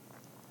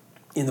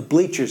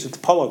bleachers at the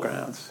Polo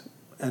Grounds.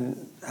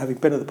 And having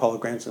been at the Polo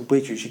Grounds and the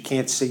bleachers, you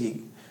can't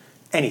see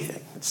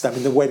anything.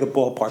 The way the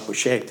ballpark was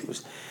shaped.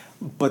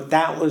 But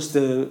that was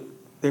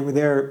they were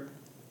there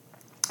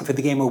for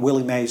the game where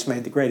Willie Mays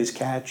made the greatest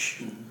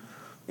catch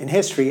in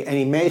history, and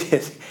he made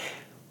it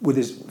with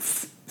his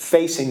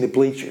facing the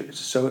bleachers.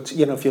 So it's,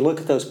 if you look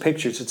at those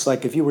pictures, it's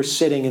like if you were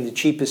sitting in the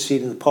cheapest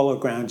seat in the Polo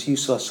Grounds, you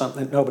saw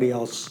something that nobody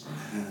else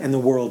in the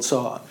world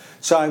saw.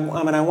 So I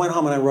went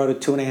home and I wrote a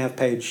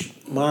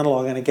 2.5-page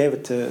monologue, and I gave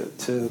it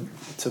to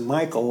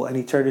Michael, and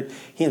he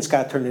and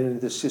Scott turned it into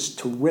this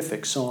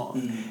terrific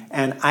song.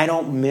 And I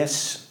don't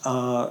miss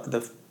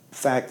the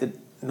fact that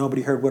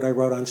nobody heard what I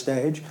wrote on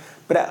stage,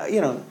 but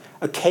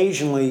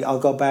occasionally I'll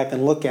go back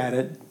and look at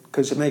it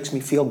because it makes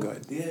me feel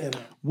good. Yeah.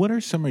 What are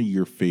some of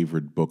your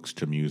favorite books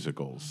to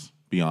musicals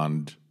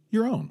beyond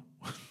your own?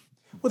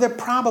 Well, they're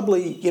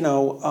probably,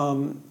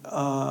 I'm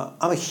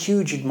a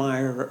huge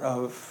admirer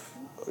of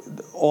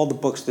all the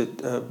books that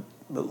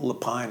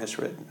Lapine has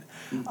written.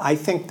 I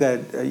think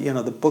that,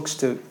 the books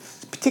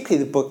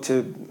particularly the book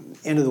to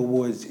Into the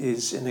Woods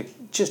is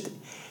just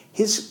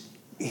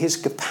his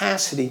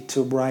capacity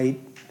to write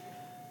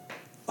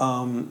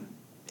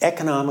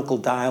economical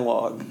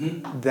dialogue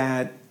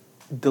that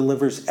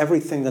delivers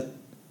everything that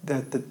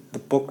the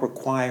book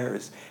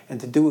requires,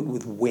 and to do it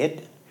with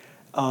wit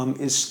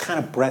is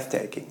kind of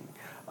breathtaking.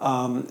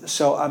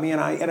 So I mean,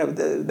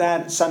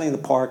 that Sunday in the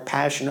Park,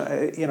 Passion,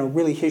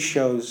 really his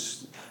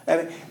shows.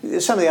 I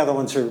mean, some of the other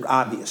ones are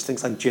obvious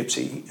things like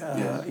Gypsy.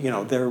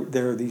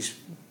 They're these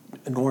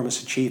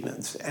enormous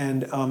achievements,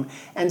 and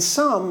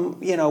some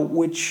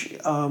which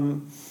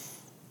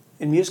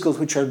in musicals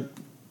which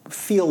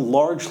feel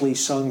largely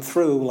sung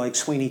through, like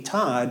Sweeney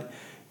Todd.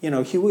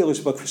 Hugh Wheeler's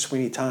book for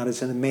Sweeney Todd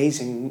is an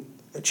amazing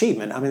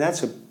achievement. I mean,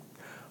 there's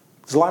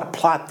a lot of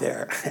plot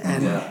there,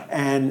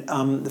 and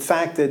the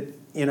fact that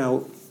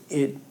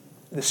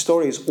the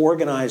story is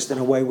organized in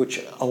a way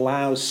which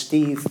allows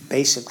Steve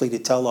basically to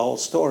tell the whole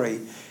story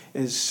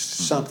is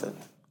something.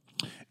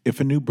 If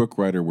a new book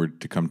writer were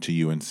to come to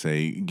you and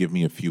say, "Give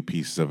me a few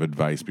pieces of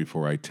advice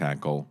before I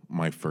tackle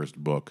my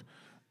first book,"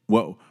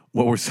 what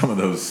were some of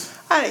those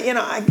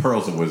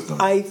pearls of wisdom?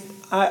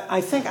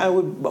 I think I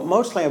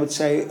would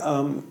say,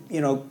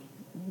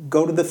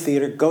 go to the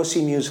theater, go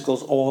see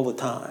musicals all the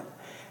time,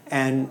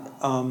 and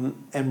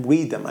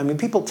read them. I mean,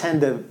 people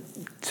tend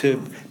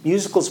to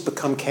musicals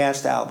become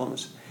cast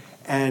albums,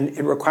 and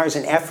it requires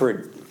an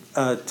effort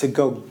to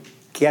go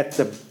get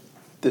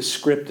the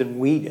script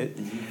and read it.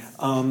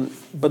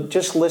 But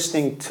just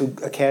listening to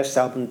a cast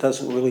album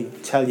doesn't really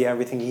tell you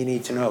everything you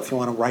need to know if you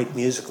want to write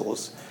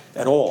musicals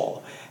at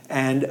all.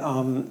 And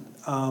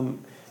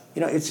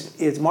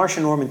it's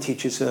Marcia Norman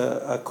teaches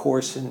a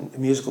course in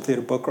musical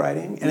theater book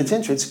writing, and it's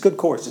a good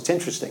course. It's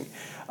interesting,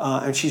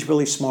 and she's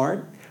really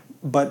smart.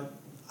 But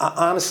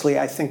honestly,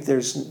 I think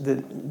there's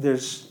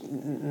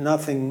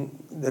nothing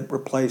that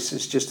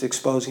replaces just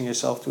exposing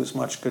yourself to as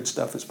much good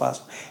stuff as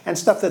possible, and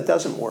stuff that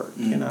doesn't work.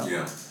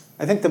 Yeah.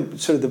 I think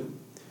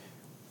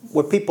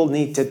what people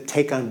need to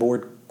take on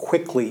board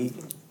quickly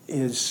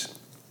is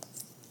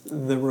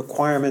the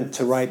requirement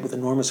to write with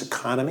enormous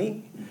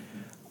economy,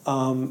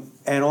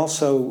 and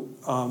also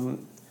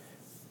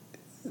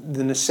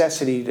the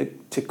necessity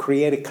to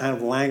create a kind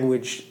of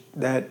language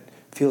that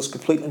feels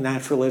completely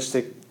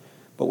naturalistic,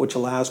 but which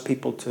allows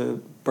people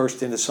to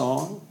burst into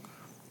song.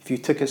 If you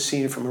took a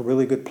scene from a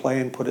really good play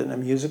and put it in a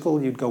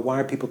musical, you'd go, "Why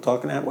are people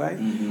talking that way?"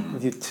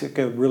 If you took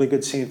a really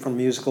good scene from a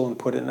musical and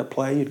put it in a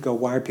play, you'd go,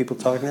 "Why are people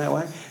talking that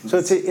way?" So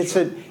it's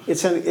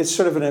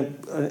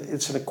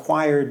an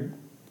acquired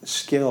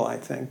skill, I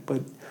think,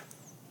 but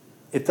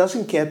it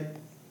doesn't get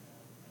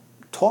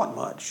taught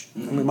much.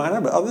 I mean,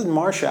 other than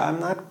Marcia, I'm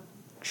not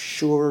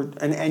sure,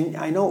 and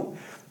I know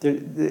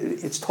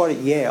it's taught at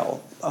Yale,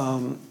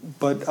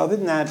 but other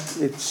than that,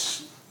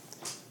 it's.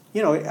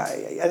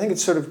 I think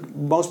it's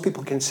most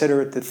people consider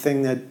it the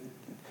thing that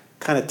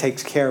kind of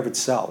takes care of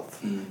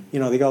itself.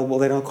 They go, well,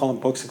 they don't call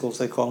them booksicles,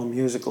 they call them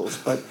musicals,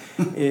 but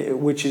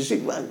which is,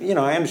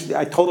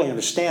 I totally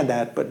understand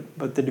that,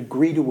 but the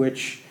degree to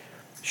which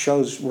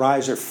shows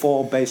rise or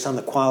fall based on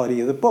the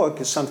quality of the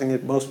book is something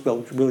that most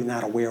people are really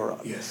not aware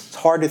of. Yes. It's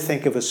hard to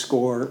think of a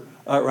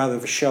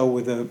show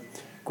with a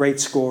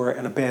great score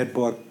and a bad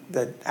book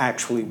that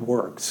actually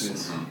works.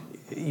 Yes.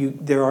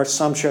 There are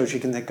some shows you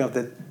can think of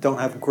that don't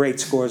have great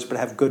scores but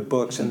have good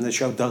books, and the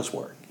show does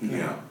work.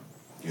 Yeah.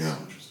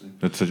 Interesting.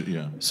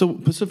 So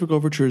Pacific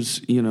Overtures,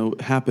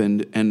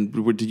 happened, and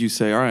did you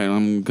say, all right,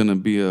 I'm going to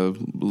be a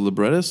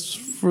librettist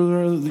for,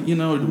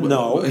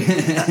 No.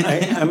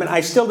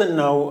 I still didn't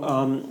know.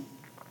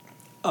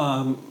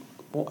 I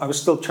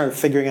was still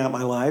figuring out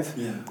my life.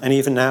 Yeah. And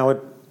even now at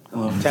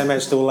 10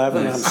 minutes to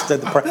 11, I'm still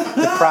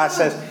the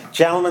process.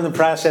 Gentlemen, the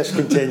process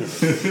continues.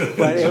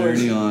 But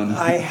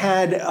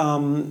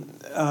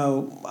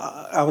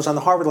I was on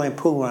the Harvard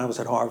Lampoon when I was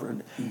at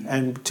Harvard,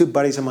 and two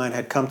buddies of mine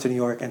had come to New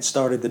York and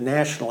started the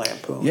National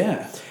Lampoon.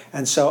 Yeah.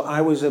 And so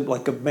I was a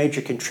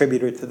major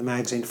contributor to the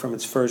magazine from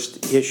its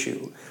first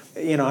issue.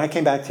 I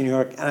came back to New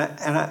York,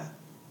 and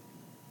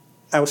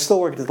I was still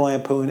working at the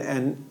Lampoon,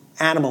 and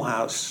Animal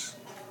House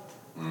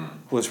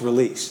was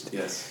released.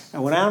 Yes.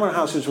 And when Animal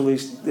House was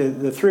released,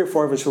 the three or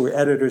four of us who were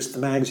editors of the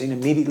magazine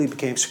immediately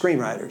became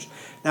screenwriters.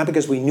 Not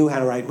because we knew how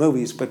to write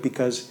movies, but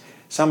because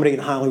somebody in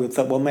Hollywood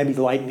thought, well, maybe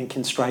lightning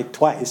can strike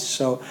twice.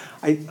 So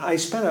I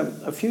spent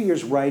a few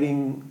years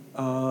writing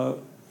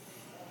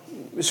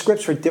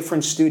scripts for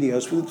different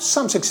studios with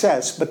some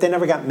success, but they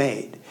never got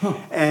made. Huh.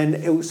 And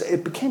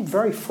it became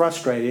very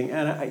frustrating.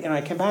 And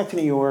I came back to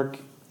New York,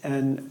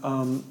 and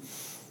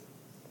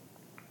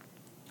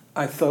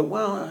I thought,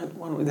 well,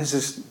 this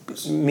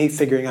is me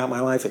figuring out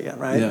my life again,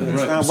 right? Yeah,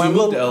 right. So you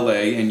moved to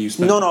L.A. and you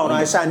spent... No,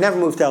 I never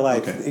moved to L.A.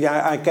 Okay.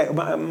 Yeah,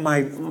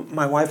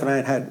 my wife and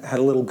I had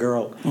a little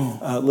girl,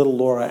 little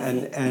Laura,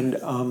 and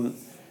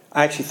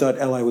I actually thought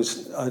L.A.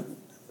 was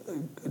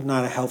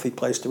not a healthy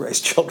place to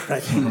raise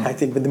children. I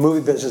think, but the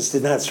movie business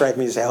did not strike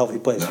me as a healthy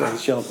place to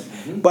raise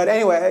children. But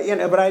anyway,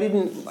 but I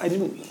didn't.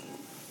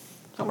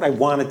 Not what I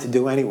wanted to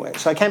do anyway.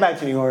 So I came back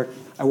to New York.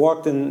 I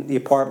walked in the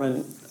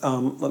apartment.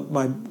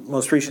 My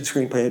most recent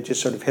screenplay had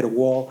just sort of hit a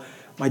wall.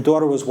 My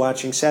daughter was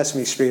watching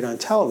Sesame Street on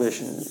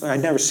television.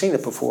 I'd never seen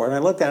it before. And I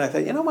looked at it and I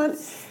thought, you know what?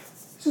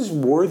 This is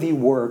worthy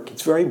work.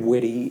 It's very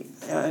witty.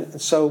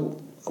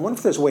 So I wonder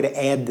if there's a way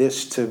to add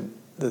this to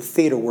the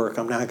theater work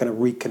I'm now going to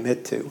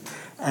recommit to.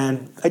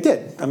 And I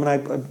did. I mean,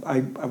 I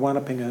wound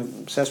up being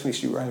a Sesame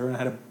Street writer, and I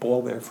had a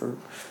ball there for,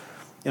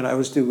 I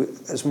was do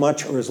as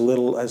much or as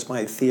little as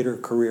my theater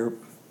career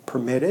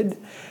permitted.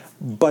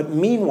 But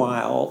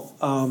meanwhile,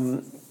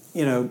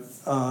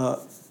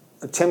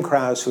 Tim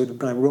Krause, who had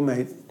been my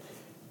roommate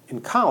in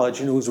college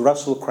and who was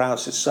Russell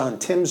Krause's son,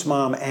 Tim's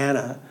mom,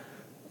 Anna,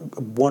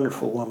 a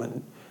wonderful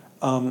woman,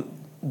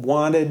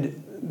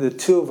 wanted the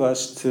two of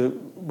us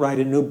to write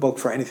a new book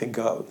for Anything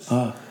Goes.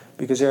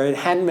 Because there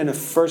hadn't been a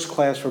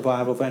first-class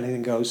revival of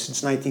Anything Goes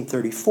since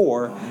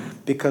 1934,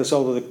 because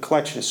although the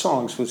collection of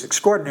songs was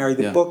extraordinary,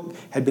 the book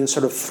had been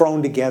sort of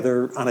thrown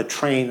together on a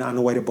train on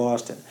the way to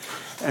Boston.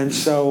 And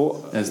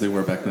so... As they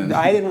were back then.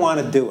 I didn't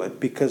want to do it,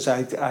 because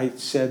I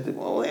said,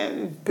 well,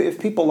 if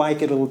people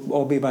like it, it'll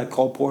all be about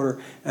Cole Porter,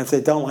 and if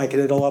they don't like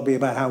it, it'll all be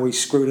about how we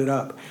screwed it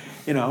up.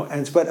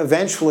 But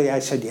eventually I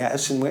said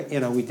yes, and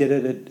we did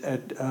it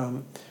at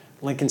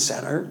Lincoln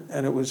Center,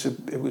 and it was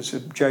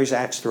Jerry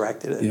Zaks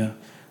directed it. Yeah.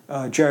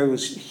 Jerry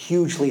was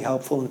hugely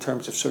helpful in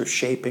terms of sort of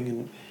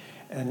shaping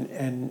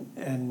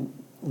and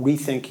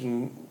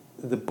rethinking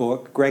the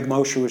book. Greg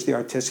Mosher was the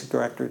artistic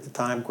director at the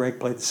time. Greg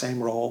played the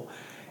same role.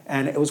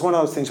 And it was one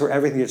of those things where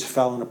everything just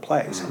fell into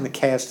place. And the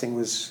casting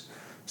was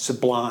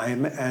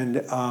sublime, and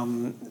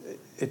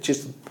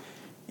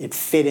it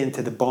fit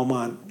into the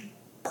Beaumont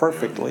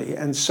perfectly.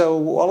 And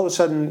so all of a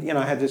sudden,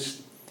 I had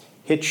this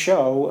hit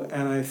show,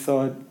 and I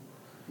thought,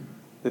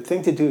 the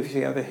thing to do if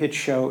you have a hit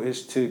show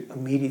is to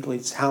immediately,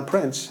 it's Hal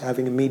Prince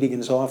having a meeting in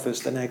his office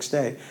the next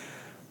day,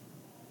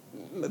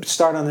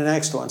 start on the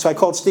next one. So I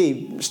called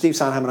Steve. Steve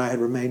Sondheim and I had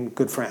remained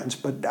good friends,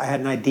 but I had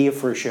an idea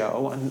for a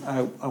show, and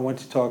I went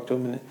to talk to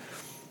him, and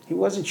he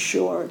wasn't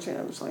sure.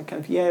 I was like,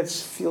 it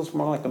feels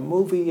more like a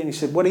movie. And he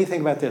said, what do you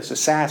think about this,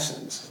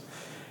 Assassins?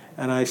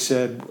 And I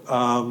said,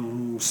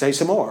 say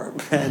some more.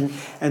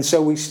 And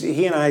so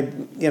he and I,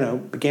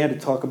 began to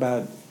talk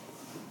about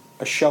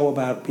a show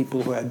about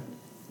people who had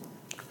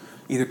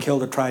either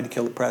killed or tried to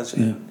kill the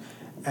president.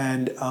 Yeah.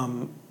 And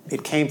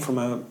it came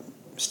from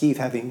Steve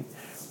having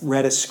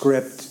read a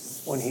script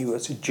when he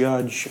was a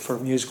judge for a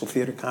musical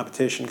theater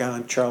competition. A guy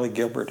named Charlie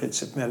Gilbert had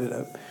submitted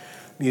a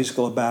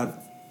musical about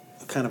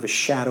kind of a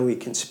shadowy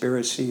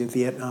conspiracy. A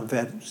Vietnam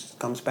vet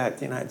comes back to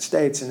the United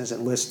States and is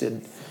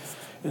enlisted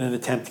in an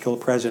attempt to kill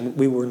the president.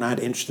 We were not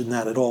interested in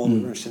that at all. We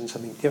were interested in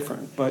something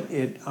different. But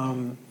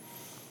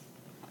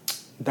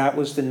that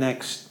was the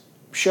next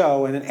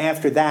show. And then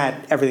after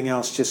that, everything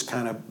else just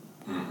kind of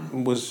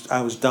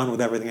I was done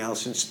with everything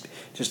else and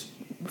just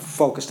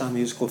focused on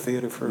musical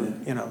theater for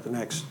the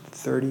next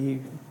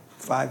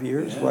 35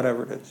 years,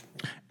 whatever it is.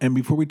 And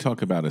before we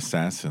talk about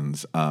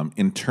Assassins,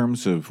 in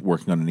terms of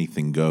working on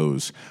Anything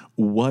Goes,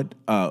 what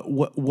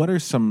are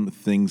some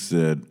things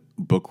that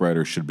book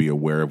writers should be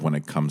aware of when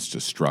it comes to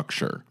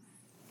structure?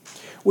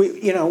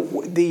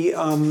 The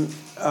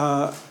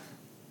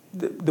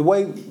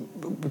way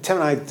Tim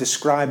and I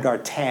described our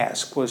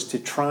task was to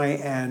try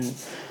and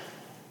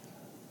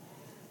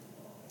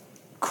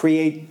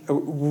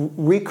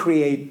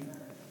recreate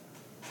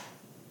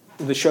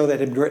the show that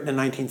had been written in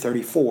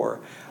 1934,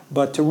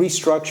 but to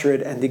restructure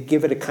it and to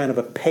give it a kind of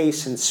a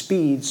pace and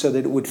speed so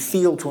that it would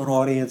feel to an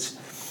audience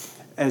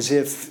as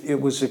if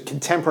it was a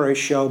contemporary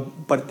show,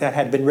 but that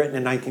had been written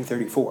in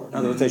 1934. In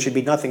other words, there should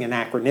be nothing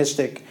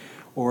anachronistic,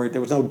 or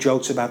there was no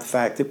jokes about the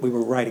fact that we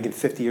were writing it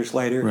 50 years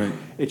later. Right.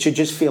 It should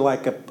just feel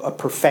like a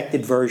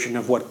perfected version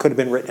of what could have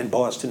been written in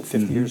Boston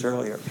 50 years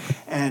earlier.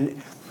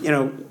 And,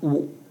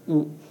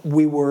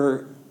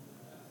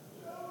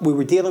 we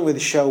were dealing with a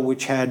show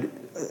which had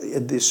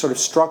these sort of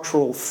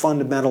structural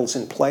fundamentals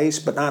in place,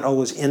 but not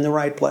always in the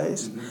right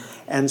place,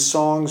 and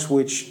songs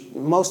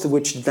most of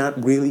which did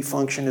not really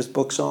function as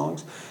book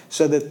songs.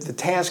 So that the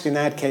task in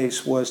that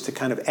case was to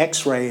kind of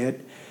X-ray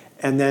it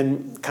and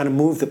then kind of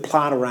move the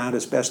plot around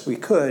as best we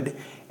could,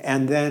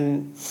 and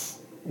then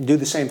do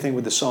the same thing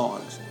with the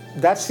songs.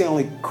 That's the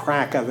only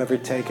crack I've ever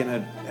taken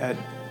at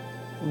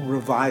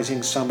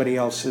revising somebody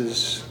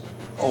else's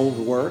old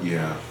work.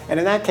 Yeah. And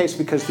in that case,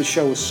 because the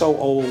show was so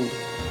old,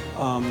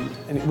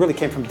 and it really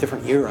came from a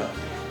different era,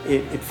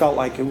 it felt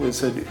like the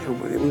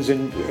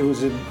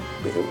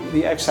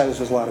exercise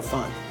was a lot of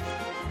fun.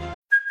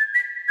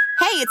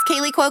 Hey, it's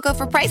Kaylee Cuoco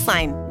for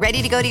Priceline.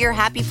 Ready to go to your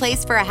happy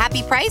place for a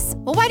happy price?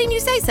 Well, why didn't you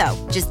say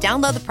so? Just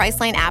download the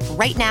Priceline app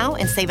right now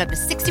and save up to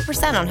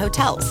 60% on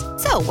hotels.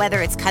 So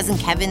whether it's Cousin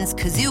Kevin's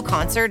Kazoo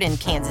Concert in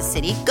Kansas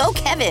City, go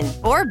Kevin,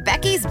 or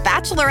Becky's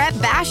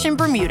Bachelorette Bash in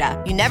Bermuda,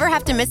 you never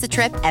have to miss a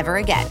trip ever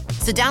again.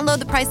 So download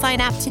the Priceline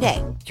app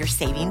today. Your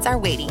savings are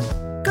waiting.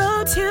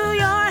 Go to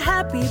your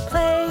happy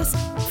place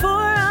for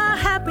a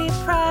happy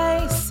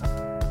price.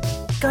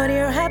 Go to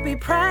your happy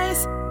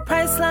price,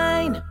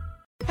 Priceline.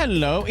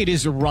 Hello, it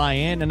is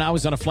Ryan, and I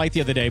was on a flight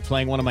the other day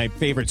playing one of my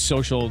favorite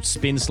social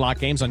spin slot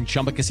games on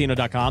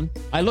ChumbaCasino.com.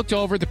 I looked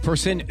over at the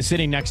person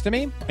sitting next to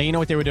me, and you know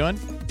what they were doing?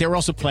 They were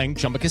also playing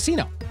Chumba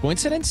Casino.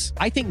 Coincidence?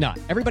 I think not.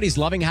 Everybody's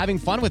loving having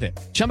fun with it.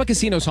 Chumba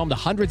Casino is home to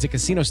hundreds of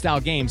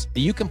casino-style games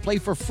that you can play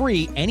for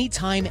free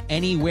anytime,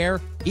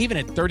 anywhere, even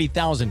at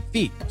 30,000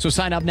 feet. So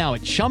sign up now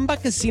at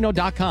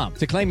ChumbaCasino.com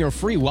to claim your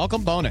free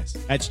welcome bonus.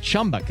 That's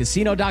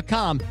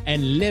ChumbaCasino.com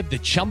and live the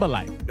Chumba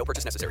life. No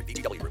purchase necessary.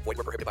 VGW. Void where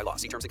prohibited by law.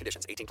 See terms and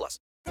conditions. 18+.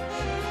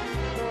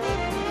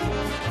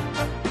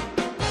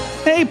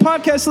 Hey, Hey,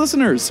 podcast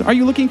listeners, are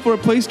you looking for a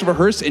place to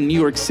rehearse in New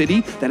York City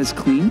that is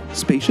clean,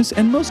 spacious,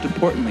 and most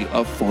importantly,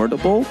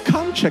 affordable?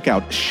 Come check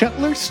out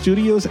Shetler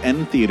Studios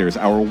and Theaters,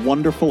 our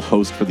wonderful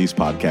host for these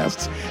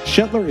podcasts.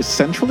 Shetler is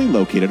centrally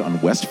located on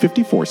West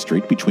 54th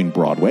Street between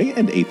Broadway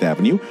and 8th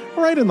Avenue,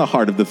 right in the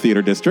heart of the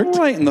theater district.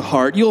 Right in the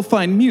heart, you'll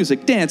find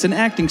music, dance, and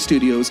acting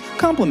studios,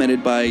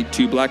 complemented by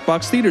 2 black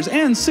box theaters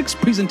and 6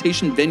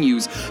 presentation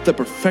venues. The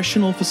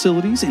professional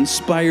facilities,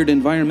 inspired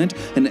environment,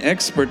 and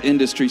expert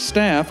industry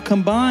staff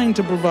combine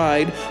to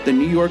provide the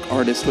New York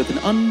artist with an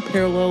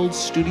unparalleled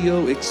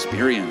studio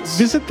experience.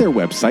 Visit their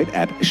website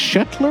at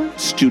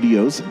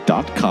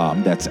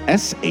shetlerstudios.com. That's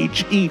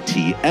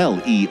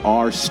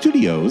SHETLER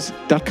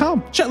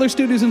Studios.com. Shetler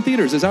Studios and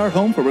Theaters is our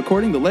home for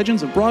recording the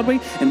legends of Broadway,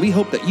 and we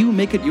hope that you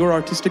make it your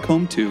artistic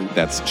home too.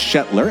 That's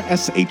Shetler,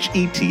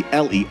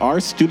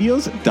 SHETLER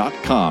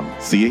Studios.com.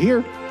 See you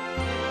here.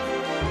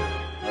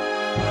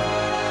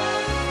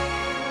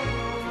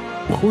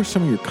 Who are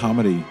some of your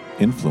comedy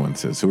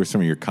influences? Who are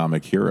some of your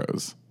comic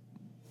heroes?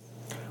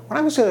 When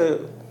I was there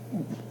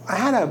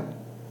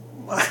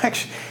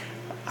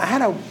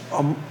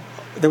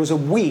was a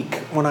week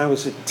when I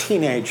was a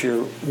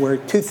teenager where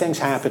 2 things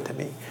happened to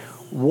me.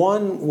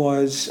 One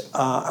was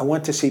I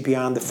went to see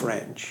Beyond the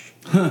Fringe.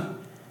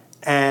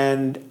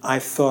 And I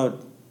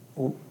thought,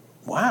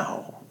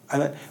 wow.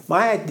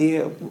 My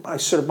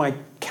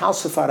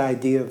calcified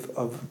idea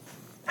of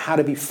how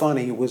to be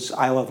funny was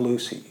I Love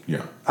Lucy.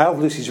 Yeah. I Love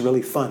Lucy's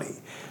really funny.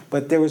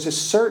 But there was a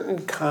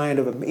certain kind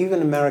of,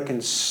 even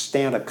American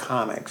stand-up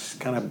comics,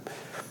 kind of,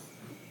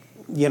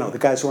 the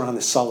guys who were on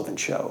the Sullivan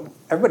Show.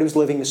 Everybody was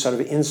living sort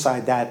of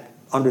inside that,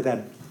 under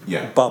that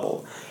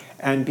bubble.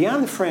 And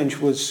Beyond the Fringe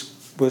was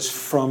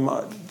from,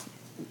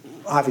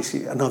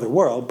 obviously, another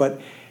world, but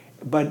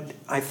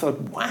I thought,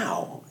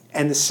 wow.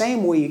 And the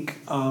same week,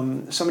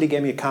 somebody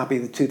gave me a copy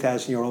of The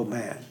 2,000-Year-Old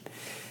Man,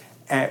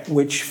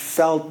 which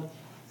felt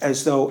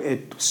as though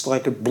it's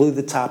like it blew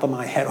the top of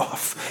my head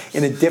off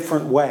in a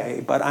different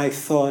way. But I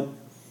thought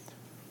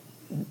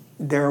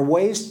there are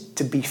ways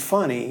to be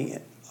funny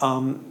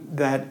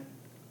that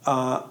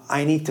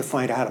I need to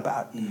find out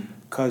about,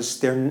 because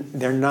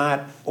they're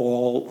not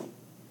all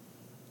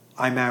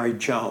I Married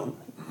Joan,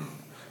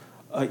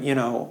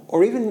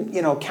 or even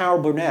Carol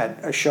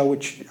Burnett, a show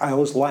which I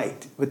always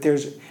liked. But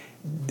there's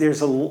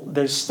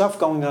stuff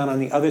going on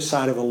the other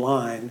side of the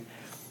line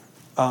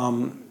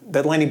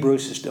that Lenny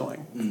Bruce is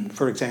doing,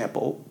 for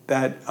example,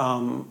 that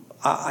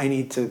I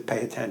need to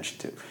pay attention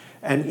to.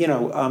 And,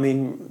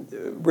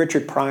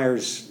 Richard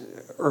Pryor's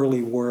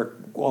early work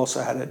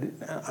also had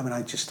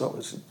I just thought it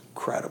was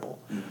incredible,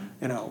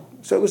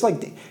 So it was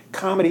like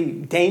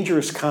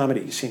dangerous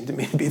comedy seemed to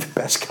me to be the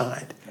best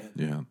kind.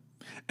 Yeah.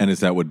 And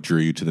is that what drew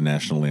you to the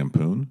National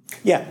Lampoon?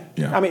 Yeah.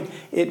 Yeah.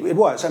 It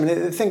was.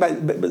 The thing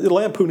about the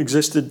Lampoon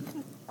existed,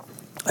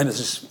 and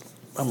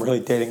I'm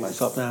really dating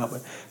myself now,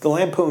 but the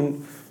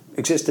Lampoon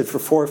existed for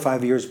 4 or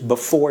 5 years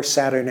before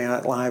Saturday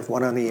Night Live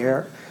went on the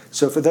air.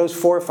 So for those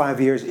 4 or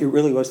 5 years, it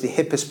really was the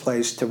hippest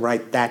place to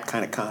write that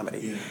kind of comedy.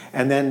 Yeah.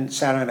 And then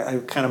I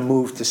kind of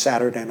moved to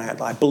Saturday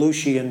Night Live.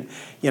 Belushi and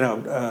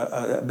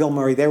Bill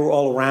Murray, they were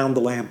all around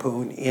the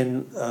Lampoon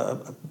in a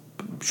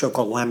show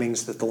called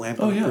Lemmings that the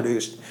Lampoon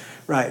produced.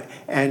 Right.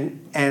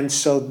 And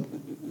so,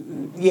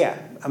 yeah,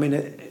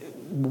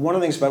 one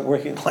of the things about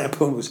working at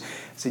Lampoon was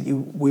that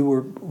we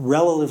were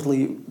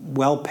relatively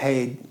well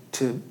paid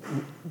to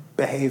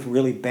behave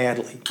really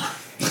badly.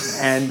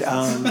 And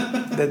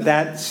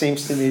that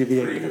seems to me to be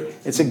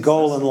it's a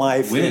goal in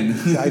life. Win.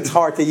 It's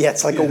hard to,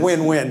 it's like a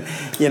win-win.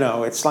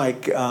 It's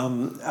like,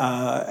 so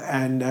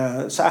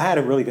I had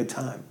a really good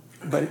time.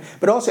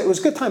 But also, it was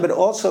a good time, but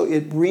also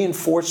it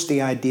reinforced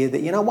the idea that,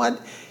 you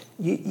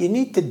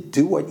need to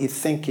do what you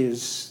think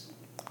is,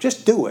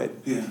 just do it.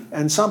 Yeah.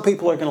 And some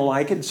people are going to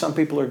like it, and some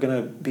people are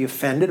going to be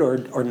offended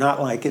or not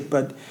like it,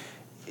 but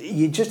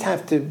you just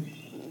have to,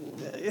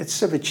 it's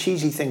sort of a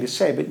cheesy thing to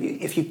say, but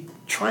if you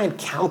try and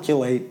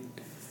calculate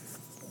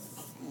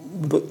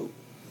the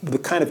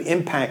kind of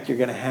impact you're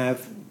going to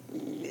have,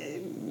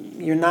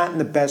 you're not in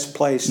the best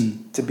place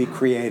to be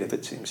creative,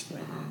 it seems to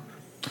me.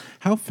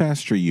 How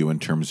fast are you in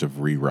terms of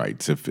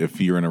rewrites? If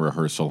you're in a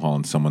rehearsal hall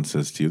and someone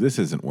says to you, this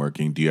isn't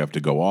working, do you have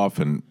to go off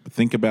and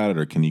think about it,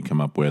 or can you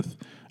come up with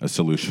a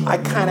solution? I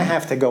kind of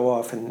have to go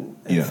off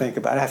and think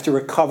about it. I have to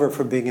recover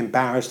from being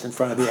embarrassed in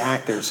front of the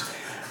actors.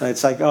 And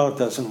it's like, it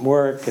doesn't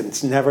work, and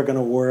it's never going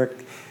to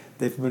work.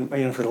 They've been,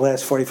 for the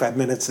last 45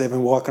 minutes, they've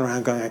been walking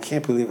around going, I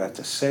can't believe I have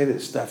to say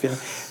this stuff.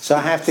 So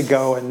I have to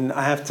go, and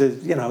I have to,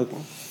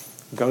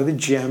 go to the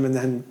gym and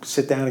then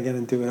sit down again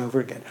and do it over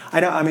again.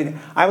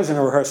 I was in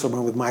a rehearsal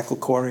room with Michael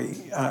Corey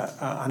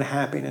on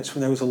Happiness when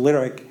there was a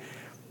lyric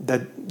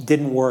that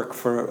didn't work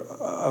for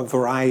a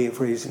variety of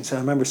reasons. And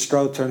I remember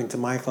Stroh turning to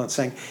Michael and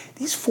saying,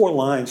 these 4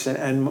 lines,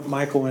 and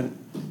Michael went,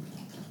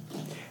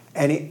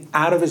 and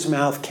out of his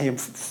mouth came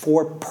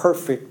 4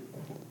 perfect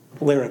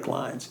lyric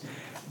lines.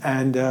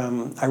 And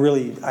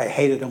I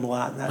hated him a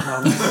lot in that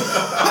moment.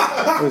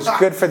 It was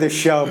good for the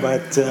show,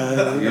 but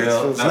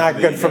it was not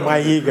good for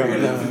my ego.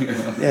 No.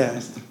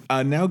 Yeah.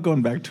 Now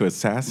going back to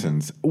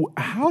Assassins,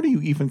 how do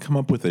you even come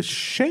up with a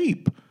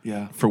shape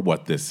for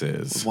what this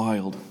is?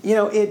 Wild. You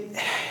know,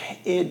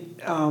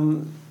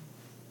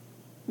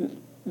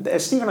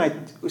 Steve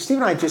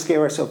and I just gave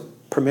ourselves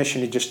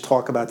permission to just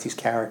talk about these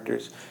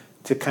characters,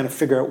 to kind of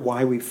figure out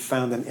why we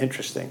found them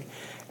interesting.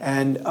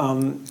 And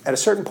at a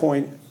certain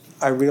point,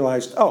 I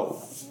realized, I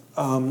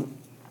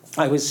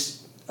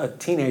was a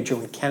teenager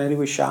when Kennedy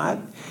was shot,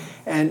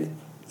 and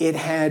I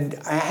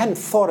hadn't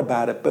thought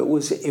about it, but it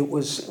was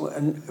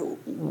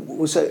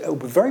a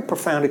very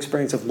profound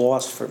experience of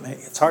loss for me.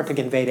 It's hard to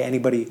convey to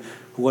anybody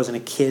who wasn't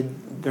a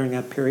kid during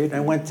that period.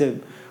 I went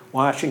to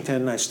Washington,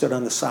 and I stood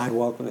on the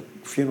sidewalk when the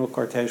funeral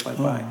cortege went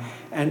by.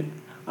 And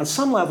on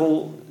some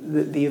level,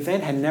 the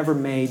event had never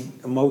made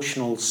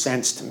emotional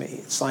sense to me.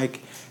 It's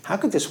like, how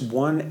could this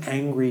one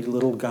angry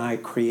little guy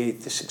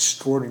create this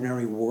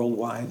extraordinary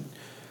worldwide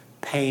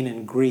pain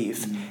and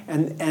grief?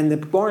 And the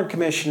Warren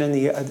Commission and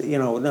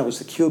that was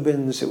the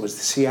Cubans, it was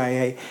the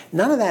CIA.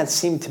 None of that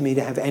seemed to me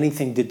to have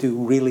anything to do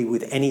really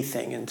with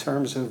anything in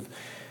terms of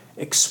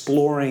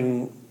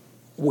exploring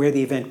where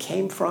the event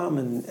came from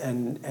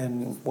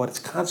and what its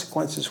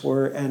consequences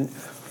were. And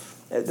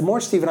the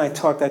more Steve and I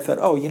talked, I thought,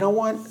 oh, you know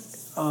what?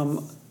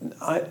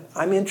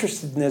 I'm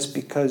interested in this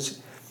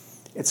because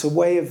it's a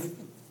way of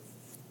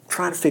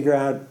trying to figure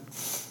out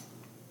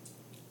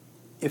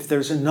if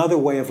there's another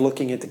way of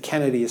looking at the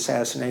Kennedy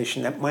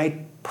assassination that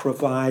might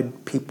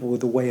provide people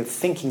with a way of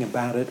thinking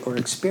about it or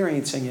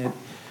experiencing it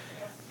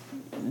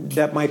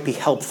that might be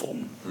helpful,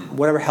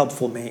 whatever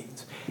helpful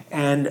means.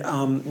 And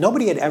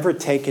nobody had ever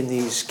taken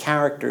these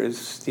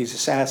characters, these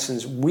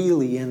assassins,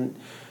 really and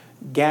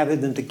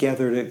gathered them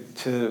together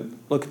to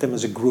look at them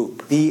as a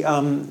group.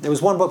 There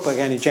was one book by a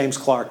guy named James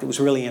Clark that was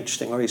really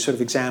interesting, where he sort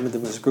of examined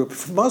them as a group.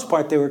 For the most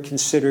part, they were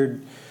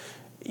considered,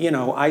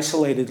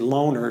 isolated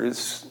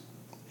loners,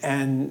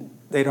 and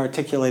they'd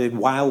articulated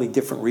wildly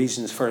different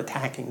reasons for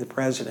attacking the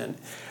president.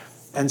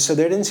 And so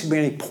there didn't seem to be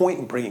any point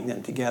in bringing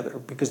them together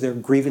because their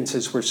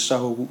grievances were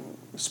so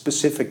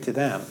specific to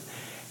them.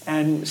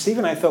 And Steve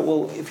and I thought,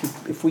 well,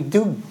 if we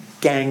do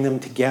gang them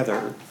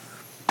together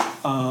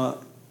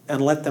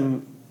and let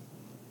them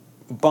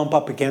bump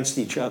up against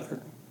each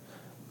other,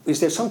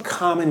 is there some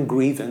common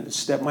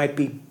grievance that might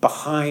be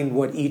behind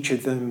what each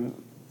of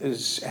them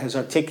has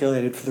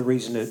articulated for the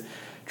reason to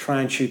try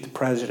and shoot the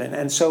president?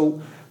 And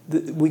so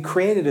we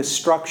created a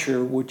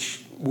structure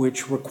which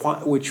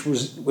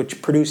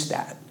produced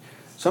that.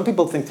 Some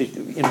people think that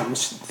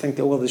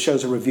the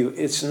show's a review.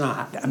 It's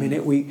not. I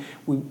mean,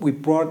 we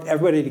brought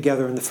everybody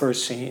together in the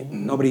first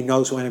scene. Nobody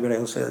knows who anybody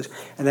else is,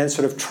 and then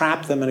sort of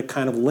trapped them in a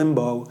kind of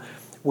limbo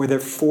where they're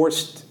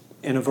forced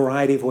in a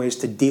variety of ways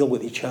to deal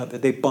with each other.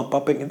 They bump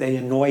up, they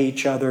annoy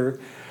each other.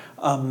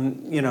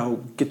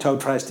 Guiteau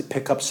tries to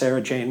pick up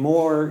Sarah Jane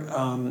Moore,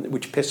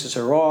 which pisses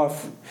her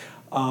off.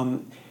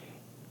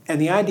 And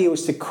the idea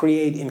was to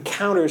create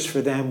encounters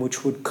for them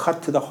which would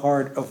cut to the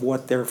heart of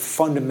what their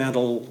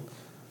fundamental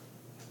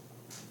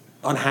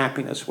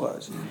unhappiness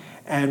was.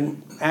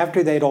 And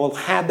after they'd all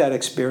had that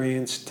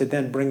experience, to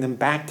then bring them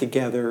back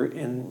together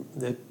in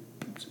the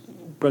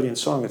brilliant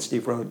song that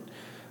Steve wrote,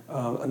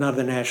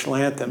 Another National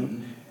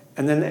Anthem.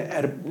 And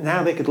then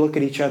now they could look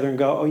at each other and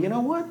go, oh, you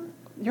know what?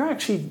 You're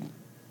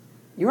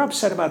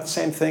upset about the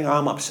same thing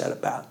I'm upset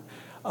about.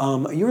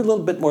 You're a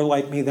little bit more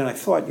like me than I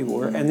thought you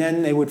were. And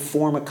then they would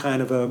form a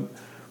kind of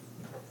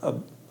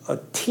a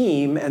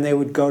team, and they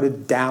would go to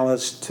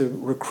Dallas to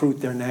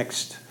recruit their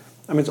next.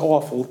 I mean, it's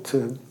awful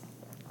to.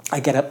 I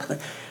get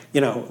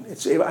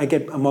I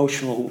get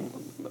emotional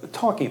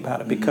talking about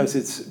it because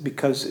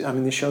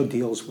the show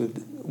deals with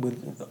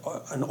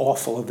an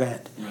awful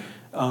event,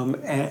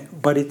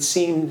 but it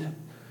seemed,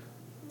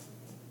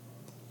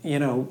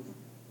 if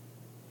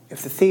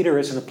the theater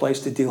isn't a place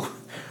to deal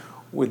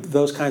with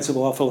those kinds of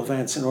awful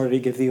events in order to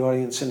give the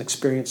audience an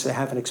experience they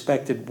haven't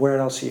expected, where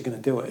else are you going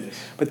to do it? Yes.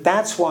 But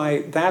that's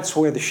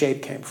where the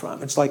shape came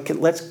from. It's like,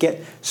 let's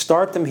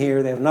start them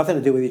here. They have nothing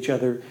to do with each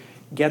other.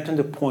 Get them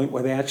to a point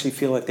where they actually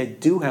feel like they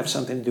do have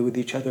something to do with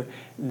each other.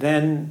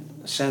 Then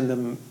send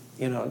them,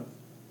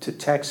 to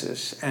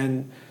Texas.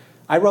 And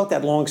I wrote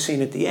that long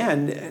scene at the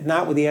end,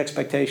 not with the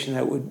expectation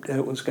that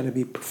it was going to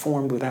be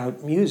performed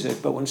without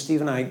music. But when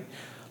Steve and I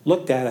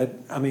looked at it,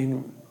 I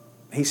mean,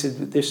 he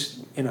said, this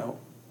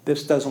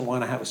doesn't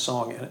want to have a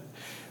song in it.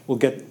 We'll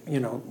get,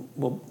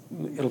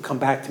 it'll come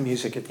back to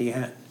music at the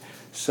end.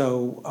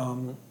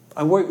 So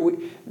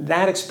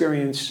that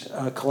experience,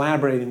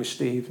 collaborating with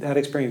Steve, that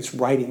experience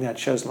writing that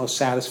show is the most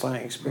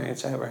satisfying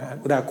experience I ever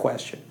had, without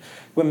question.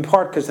 Well, in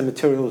part because the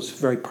material is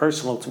very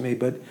personal to me,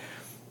 but,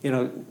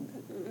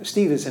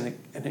 Steve is an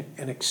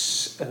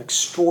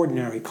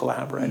extraordinary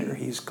collaborator.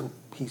 He's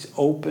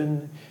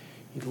open,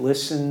 he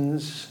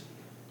listens,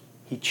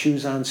 he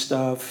chews on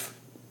stuff.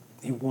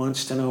 He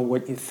wants to know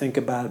what you think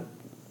about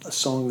a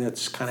song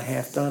that's kind of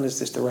half done. Is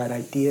this the right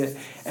idea?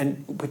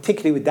 And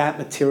particularly with that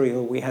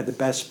material, we had the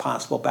best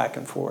possible back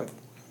and forth,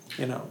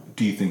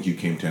 Do you think you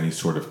came to any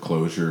sort of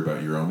closure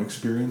about your own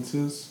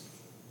experiences?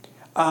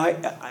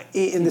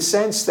 In the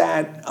sense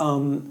that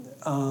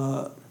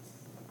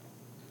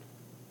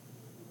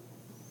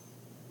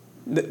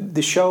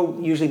the show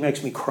usually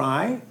makes me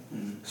cry.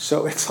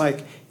 So it's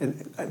like,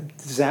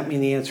 does that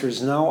mean the answer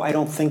is no? I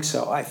don't think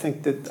so. I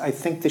think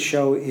the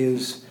show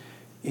is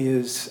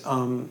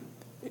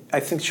I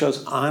think the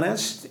show's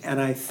honest,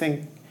 and I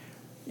think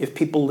if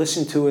people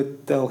listen to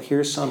it, they'll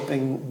hear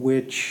something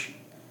which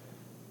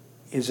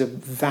is a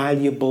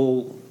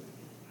valuable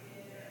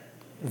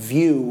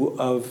view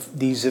of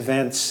these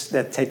events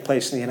that take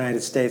place in the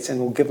United States, and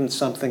will give them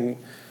something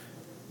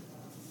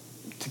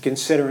to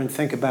consider and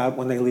think about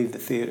when they leave the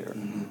theater.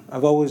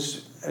 I've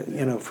always,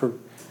 for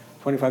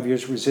 25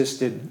 years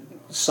resisted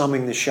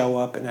summing the show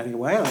up in any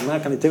way. I'm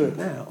not going to do it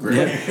now.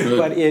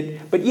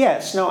 But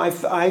yes, no,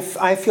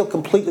 I feel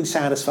completely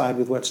satisfied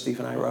with what Steve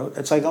and I wrote.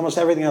 It's like almost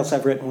everything else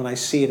I've written, when I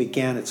see it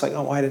again, it's like,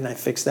 oh, why didn't I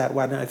fix that?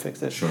 Why didn't I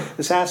fix this? Sure.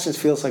 Assassins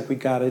feels like we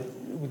got it.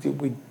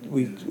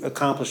 We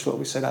accomplished what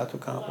we set out to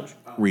accomplish.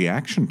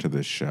 Reaction to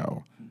this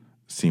show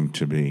seemed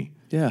to be,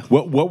 yeah.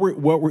 What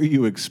were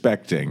you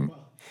expecting?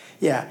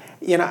 Yeah,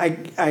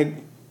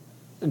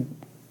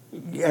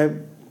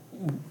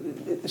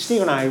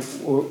 Steve and I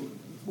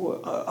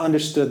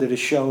understood that a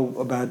show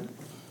about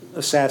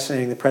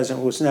assassinating the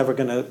president was never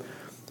going to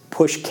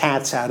push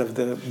cats out of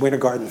the Winter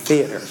Garden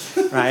Theater,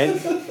 right?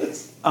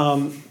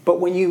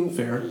 But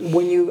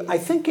I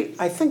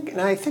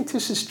think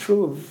this is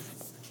true of.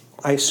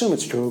 I assume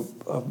it's true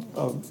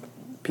of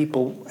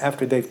people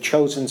after they've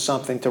chosen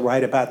something to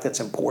write about that's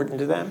important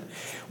to them.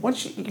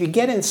 Once you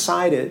get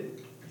inside it,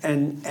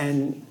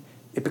 and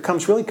it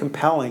becomes really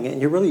compelling,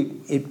 and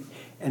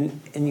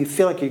and you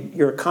feel like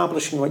you're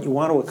accomplishing what you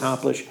want to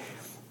accomplish.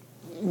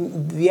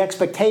 The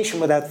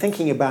expectation, without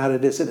thinking about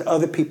it, is that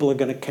other people are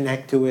going to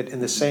connect to it in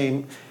the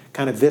same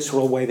kind of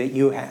visceral way that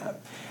you have.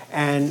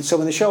 And so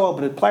when the show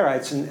opened at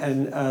Playwrights,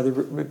 and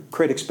the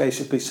critics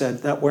basically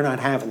said, "No, we're not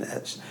having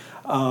this."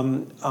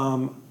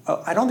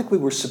 I don't think we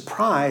were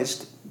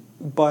surprised,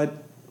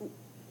 but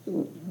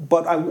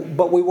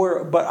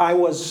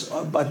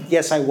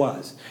yes, I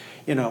was.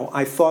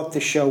 I thought the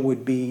show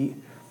would be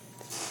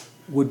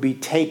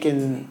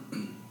taken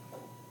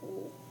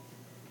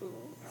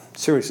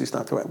seriously. Is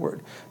not the right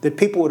word. That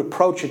people would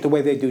approach it the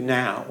way they do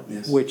now,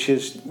 yes. which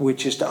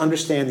is to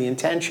understand the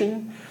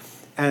intention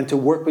and to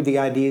work with the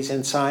ideas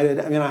inside it.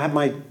 I mean, I have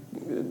my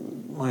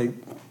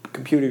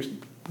computer's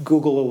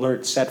Google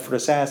alert set for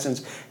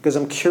Assassins because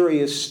I'm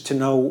curious to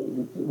know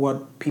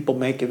what people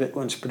make of it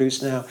when it's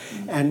produced now,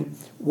 and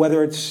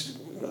whether it's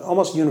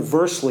almost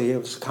universally, if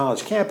it's a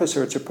college campus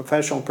or it's a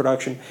professional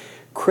production,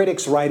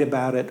 critics write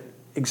about it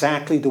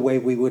exactly the way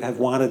we would have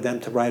wanted them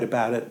to write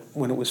about it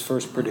when it was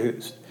first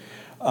produced.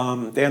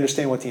 They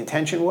understand what the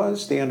intention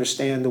was. They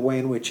understand the way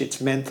in which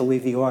it's meant to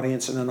leave the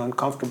audience in an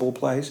uncomfortable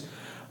place.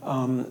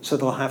 So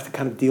they'll have to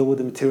kind of deal with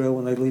the material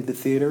when they leave the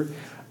theater.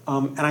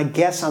 And I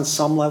guess on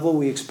some level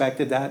we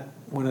expected that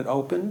when it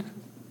opened,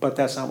 but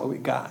that's not what we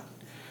got.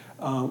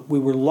 We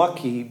were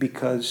lucky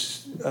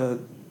because the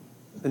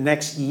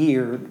next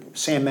year,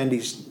 Sam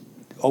Mendes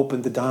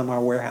opened the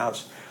Donmar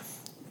Warehouse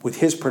with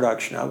his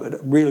production of it, a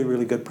really,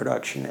 really good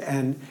production.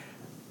 And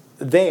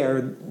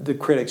there, the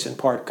critics, in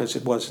part because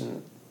it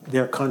wasn't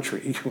their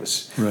country, it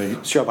was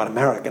a show about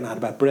America, not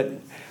about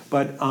Britain,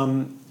 but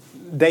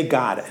they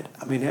got it.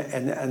 I mean,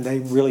 and they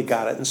really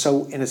got it. And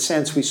so, in a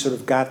sense, we sort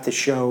of got the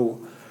show.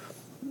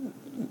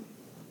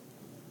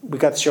 We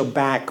got the show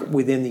back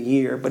within the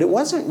year, but it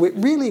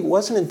really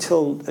wasn't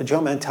until Joe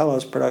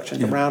Mantello's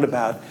production, The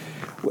Roundabout.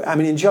 I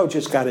mean, and Joe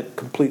just got it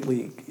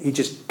completely. He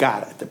just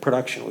got it. The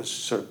production was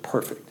sort of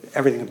perfect.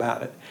 Everything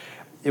about it.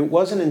 It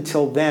wasn't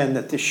until then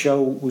that the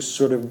show was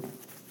sort of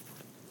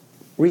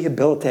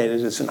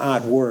rehabilitated. Is an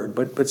odd word,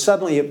 but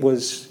suddenly it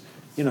was.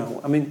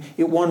 I mean,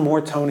 it won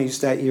more Tonys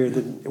that year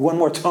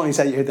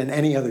than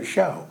any other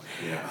show,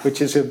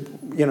 which is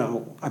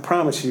I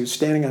promise you,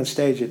 standing on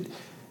stage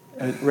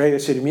at Radio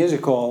City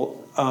Music Hall,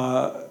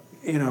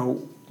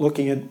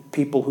 looking at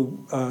people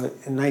who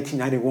in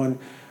 1991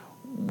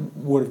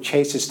 would have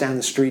chased us down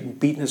the street and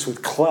beaten us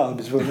with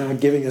clubs when they were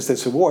giving us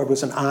this award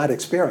was an odd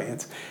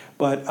experience.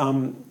 But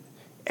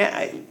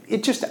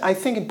I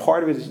think in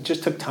part of it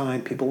just took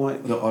time.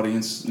 The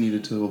audience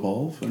needed to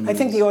evolve? I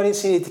think the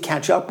audience needed to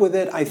catch up with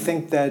it. I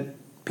think that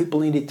people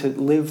needed to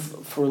live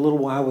for a little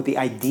while with the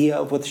idea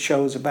of what the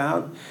show is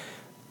about.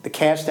 The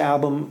cast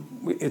album,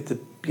 the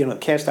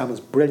cast album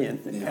is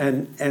brilliant,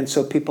 and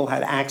so people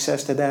had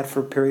access to that for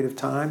a period of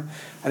time.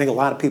 I think a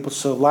lot of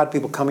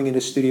people coming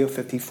into Studio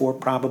 54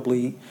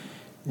 probably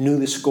knew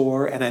the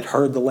score and had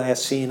heard the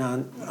last scene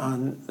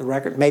on the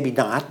record. Maybe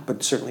not,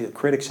 but certainly the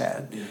critics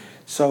had. Yeah.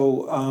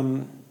 So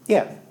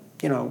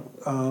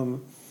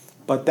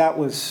but it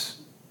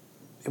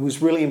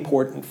was really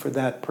important for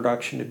that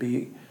production to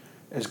be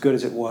as good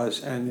as it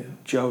was, and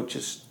Joe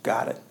just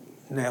got it.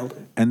 Nailed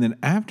it. And then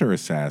after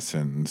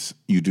Assassins,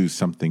 you do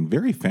something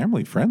very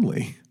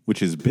family-friendly,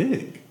 which is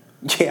Big.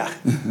 Yeah.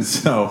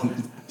 So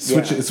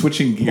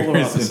switching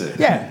gears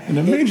in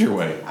a major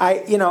way.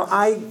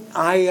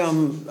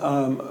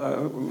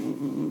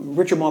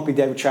 Richard Maltby,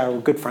 David Shire were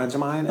good friends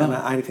of mine, and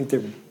I think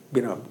they're,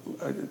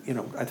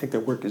 I think their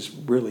work is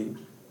really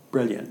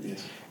brilliant.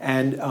 Yes.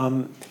 And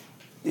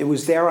it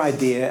was their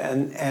idea,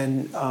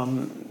 and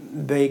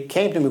they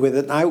came to me with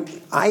it.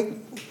 And I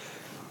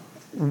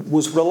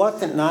was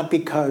reluctant, not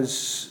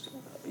because,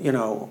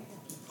 oh,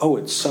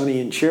 it's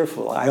sunny and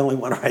cheerful. I only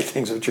want to write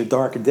things which are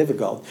dark and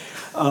difficult.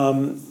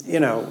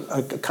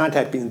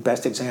 Contact being the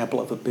best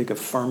example of a big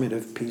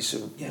affirmative piece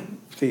of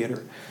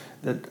theater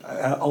that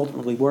I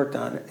ultimately worked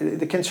on.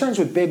 The concerns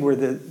with Big were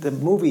the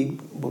movie,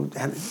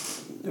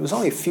 it was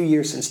only a few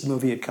years since the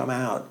movie had come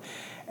out,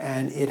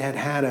 and it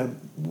had a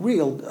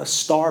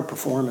star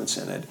performance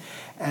in it.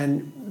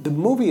 And the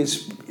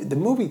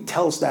movie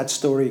tells that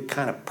story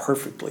kind of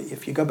perfectly.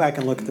 If you go back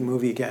and look at the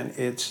movie again,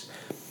 it's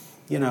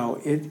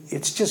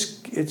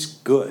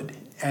good,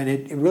 and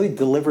it really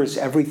delivers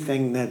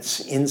everything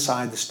that's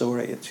inside the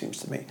story, it seems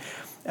to me.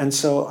 And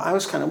so I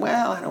was kind of,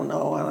 I don't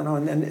know.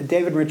 And then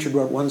David Richard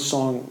wrote one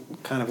song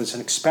kind of as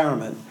an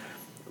experiment,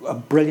 a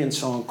brilliant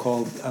song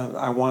called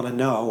I Want to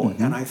Know.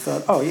 Mm-hmm. And I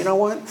thought, oh, you know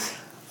what?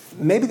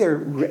 Maybe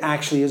there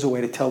actually is a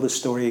way to tell this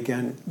story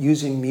again,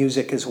 using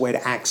music as a way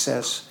to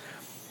access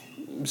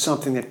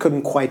something that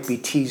couldn't quite be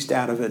teased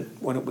out of it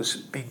when it was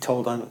being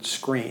told on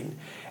screen.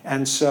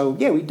 And so,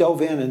 we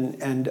dove in,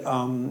 and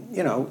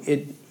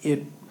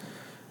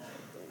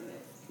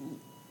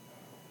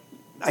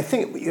I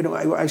think,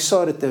 I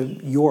saw it at the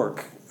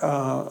York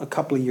a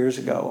couple of years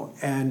ago,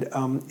 and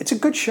it's a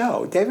good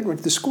show.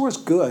 The score is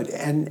good,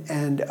 and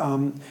it'd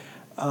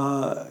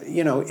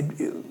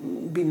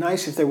be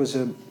nice if there was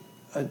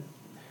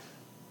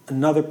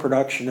another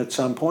production at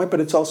some point, but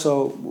it's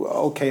also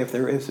okay if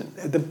there isn't.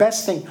 The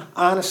best thing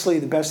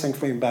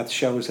for me about the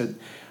show is that,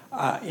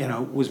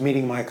 was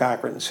meeting Mike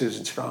Ockert and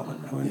Susan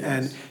Stroman.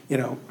 Yes.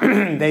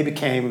 And, they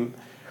became,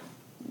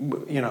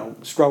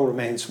 Stroh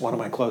remains one of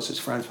my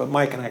closest friends, but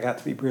Mike and I got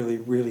to be really,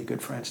 really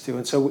good friends too.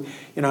 And so,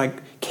 I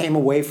came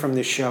away from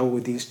this show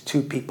with these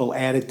two people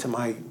added to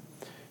my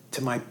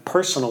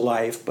personal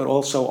life, but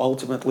also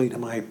ultimately to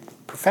my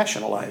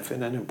professional life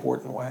in an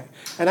important way.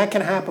 And that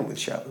can happen with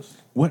shows.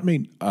 What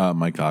made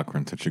Mike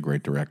Ockeren such a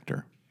great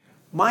director?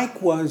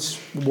 Mike was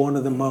one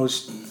of the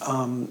most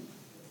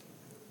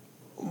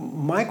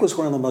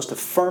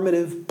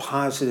affirmative,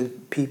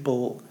 positive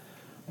people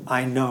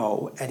I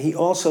know. And he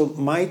also,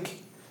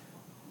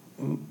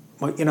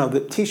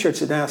 the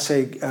T-shirts that now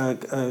say,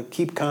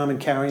 keep calm and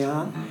carry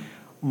on. Mm-hmm.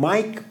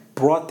 Mike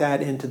brought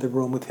that into the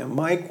room with him.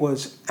 Mike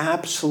was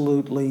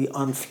absolutely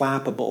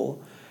unflappable,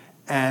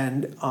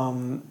 and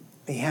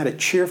he had a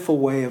cheerful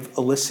way of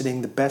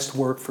eliciting the best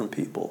work from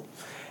people.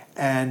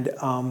 And, he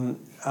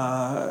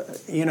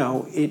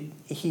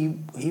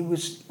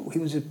was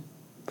a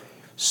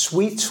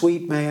sweet,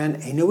 sweet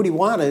man. He knew what he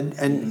wanted,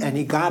 and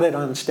he got it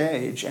on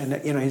stage. And,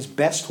 his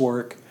best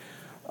work,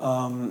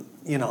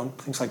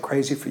 things like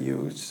Crazy for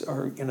You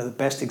are, the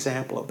best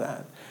example of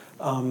that.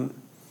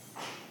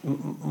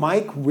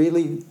 Mike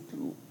really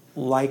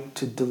liked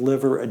to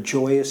deliver a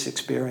joyous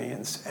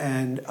experience,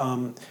 and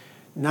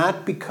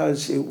not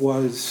because it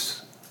was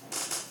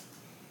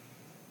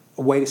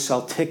a way to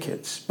sell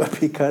tickets, but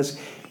because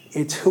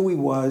it's who he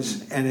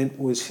was, and it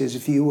was his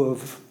view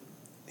of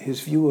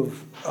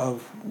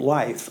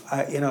life.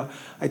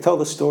 I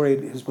told a story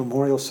at his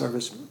memorial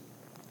service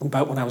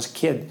about when I was a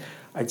kid.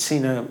 I'd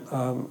seen a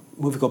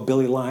movie called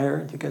Billy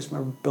Liar. Do you guys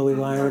remember Billy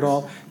Liar at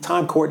all?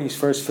 Tom Courtenay's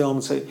first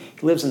film. So he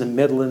lives in the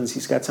Midlands.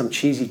 He's got some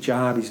cheesy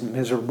job. He's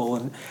miserable.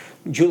 And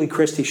Julie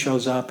Christie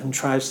shows up and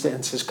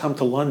says, "Come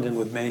to London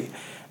with me."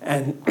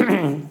 And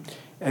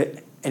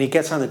he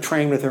gets on the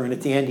train with her. And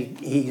at the end,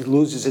 he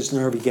loses his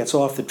nerve. He gets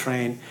off the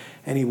train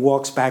and he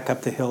walks back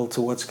up the hill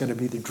to what's going to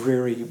be the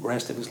dreary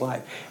rest of his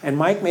life. And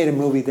Mike made a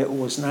movie that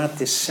was not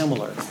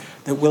dissimilar,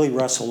 that Willie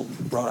Russell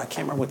wrote. I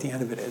can't remember what the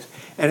end of it is.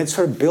 And it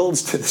sort of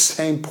builds to the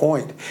same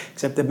point,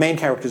 except the main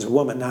character is a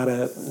woman, not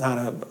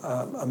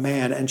a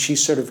man. And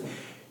she's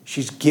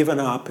given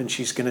up, and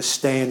she's going to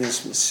stay in this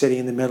city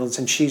in the Midlands.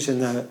 And she's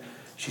in the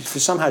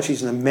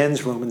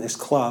men's room in this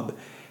club.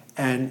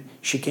 And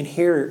she can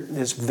hear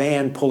this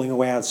van pulling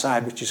away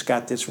outside, which has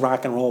got this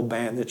rock and roll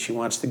band that she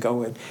wants to go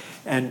with.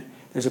 And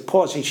there's a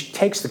pause, and she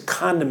takes the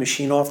condom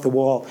machine off the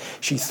wall.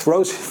 She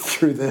throws it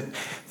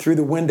through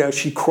the window.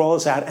 She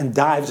crawls out and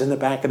dives in the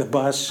back of the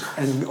bus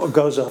and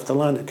goes off to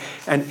London.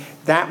 And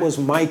that was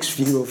Mike's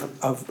view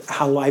of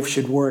how life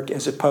should work,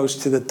 as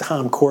opposed to the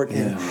Tom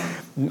Courtenay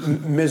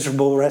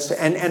miserable rest.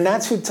 And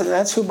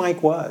that's who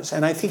Mike was.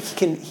 And I think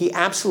he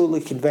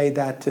absolutely conveyed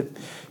that to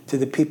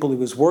the people he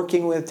was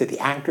working with, to the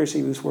actors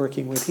he was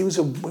working with. He was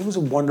a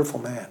wonderful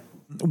man.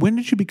 When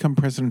did you become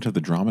president of the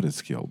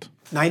Dramatists Guild?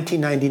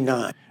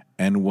 1999.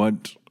 And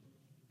what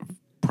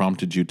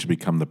prompted you to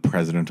become the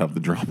president of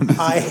the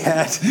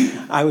Dramatists Guild?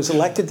 I was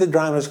elected to the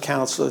Dramatists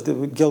Council,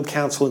 the Guild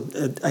Council,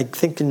 I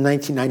think in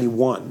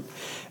 1991.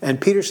 And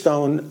Peter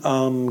Stone,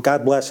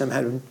 God bless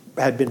him,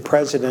 had been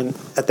president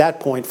at that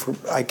point for,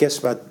 I guess,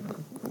 about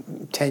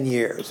 10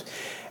 years.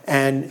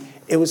 And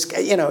it was,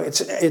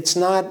 it's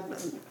not...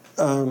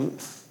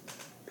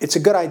 it's a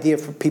good idea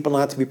for people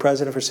not to be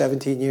president for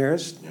 17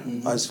 years,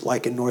 as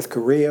like in North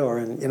Korea or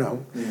in,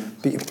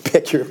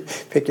 pick your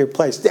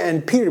place.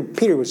 And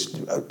Peter was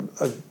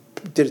a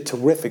did a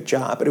terrific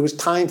job. But it was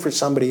time for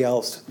somebody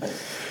else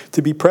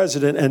to be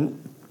president,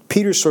 and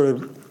Peter sort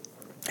of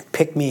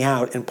picked me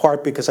out in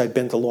part because I'd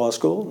been to law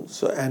school,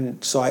 so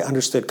I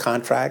understood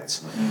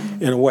contracts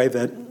in a way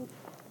that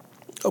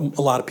a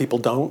lot of people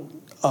don't.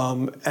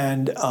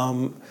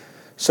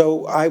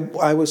 So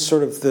I was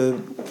sort of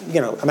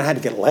I had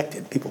to get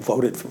elected. People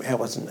voted for me. I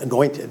wasn't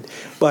anointed,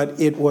 but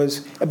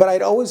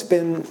I'd always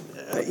been,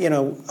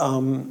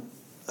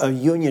 a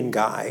union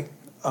guy,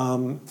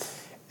 and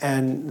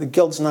the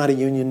Guild's not a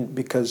union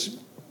because,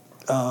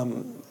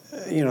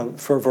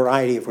 for a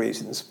variety of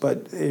reasons,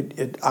 but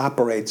it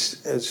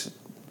operates as,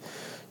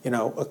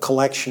 a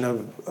collection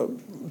of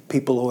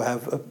people who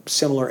have a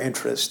similar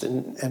interest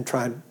and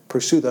try and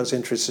pursue those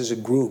interests as a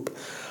group.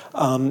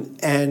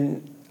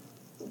 And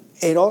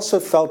it also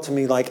felt to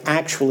me like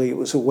actually it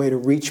was a way to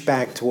reach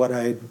back to what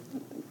I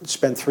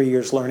spent 3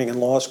 years learning in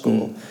law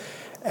school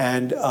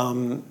and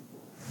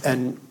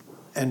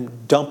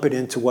dump it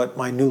into what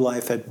my new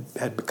life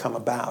had become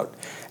about.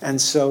 And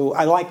so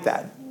I liked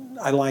that.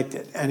 I liked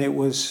it. And it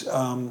was,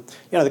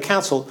 the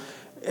council,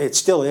 it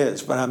still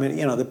is, but I mean,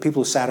 the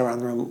people who sat around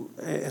the room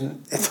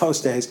in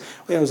those days,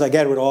 it was like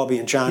Edward Albee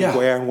and John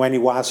Guare and Wendy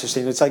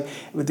Wasserstein. It's like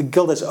the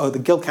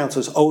Guild Council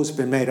has always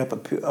been made up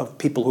of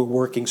people who are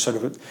working sort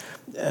of,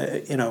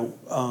 in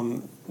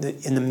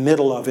the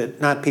middle of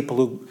it, not people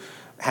who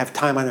have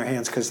time on their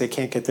hands because they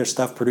can't get their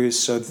stuff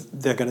produced, so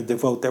they're going to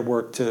devote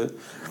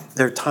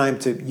their time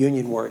to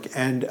union work.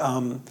 And,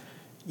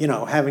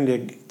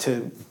 having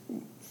to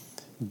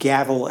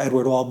gavel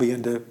Edward Albee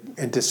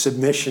into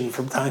submission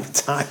from time to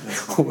time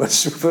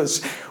was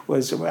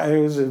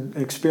an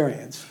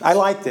experience. I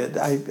liked it.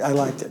 I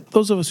liked it.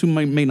 Those of us who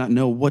may not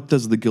know, what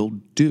does the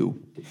Guild do?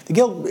 The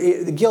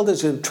Guild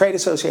is a trade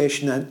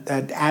association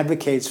that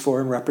advocates for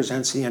and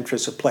represents the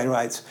interests of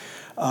playwrights.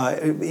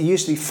 It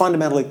used to be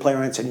fundamentally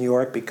playwrights in New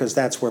York because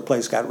that's where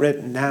plays got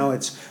written. Now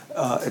it's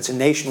a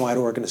nationwide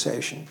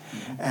organization,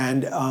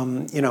 and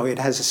it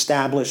has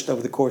established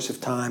over the course of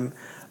time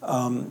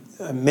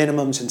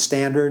minimums and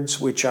standards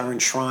which are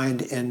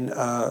enshrined in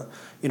the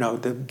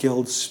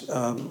Guild's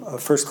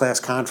first-class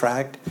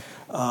contract.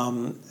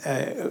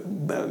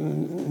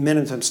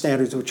 Minimum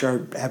standards which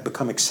have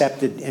become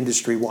accepted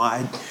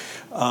industry-wide.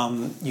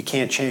 You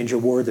can't change a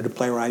word that a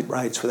playwright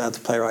writes without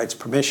the playwright's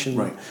permission.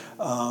 Right.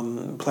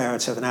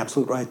 Playwrights have an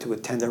absolute right to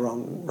attend their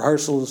own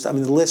rehearsals. I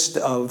mean, the list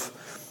of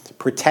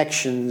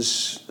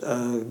protections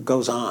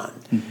goes on.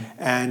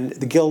 And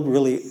the Guild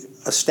really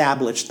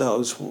established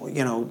those,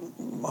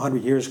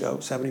 100 years ago,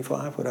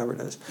 75, whatever it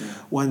is,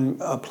 when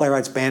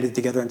playwrights banded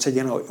together and said,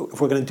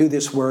 if we're going to do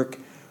this work,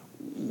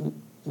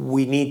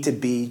 we need to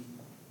be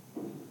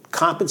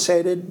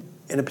compensated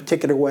in a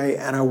particular way,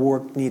 and our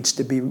work needs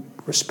to be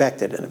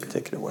respected in a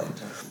particular way.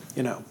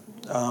 In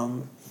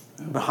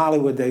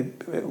Hollywood, they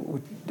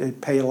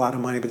pay you a lot of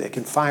money, but they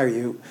can fire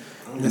you.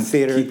 In the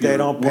theater, they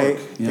don't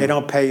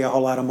pay you a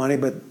whole lot of money,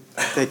 but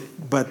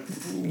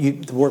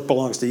the work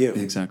belongs to you.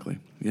 Exactly.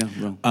 Yeah.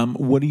 Well.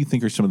 What do you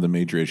think are some of the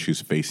major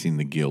issues facing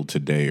the Guild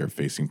today, or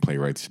facing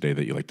playwrights today,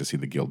 that you like to see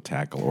the Guild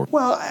tackle?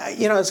 Well,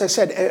 as I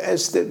said,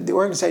 as the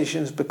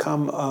organization has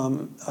become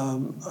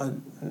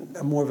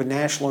a more of a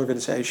national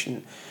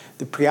organization,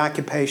 the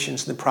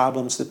preoccupations and the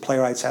problems that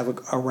playwrights have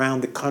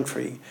around the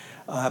country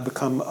have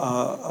become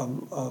a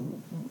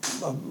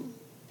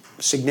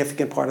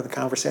significant part of the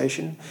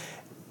conversation.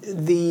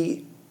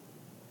 The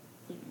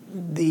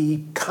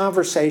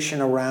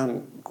conversation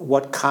around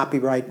what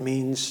copyright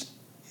means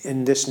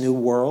in this new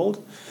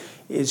world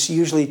is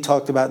usually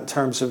talked about in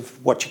terms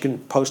of what you can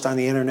post on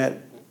the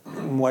internet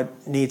and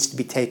what needs to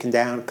be taken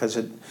down because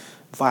it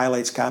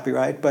violates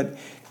copyright. But,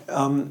 I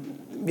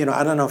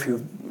don't know if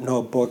you know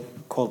a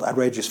book called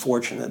Outrageous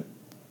Fortune that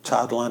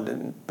Todd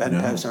London, Ben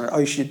Pevsner. Oh,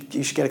 you should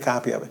get a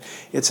copy of it.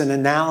 It's an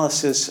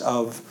analysis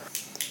of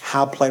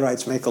how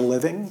playwrights make a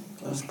living.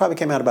 It probably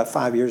came out about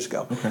 5 years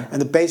ago. Okay. And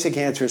the basic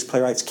answer is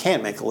playwrights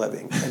can't make a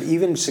living. And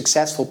even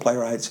successful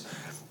playwrights,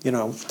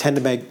 tend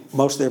to make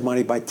most of their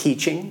money by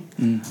teaching,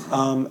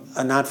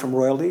 and not from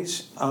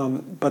royalties.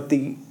 But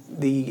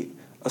the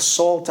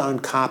assault on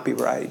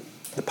copyright,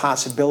 the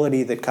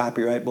possibility that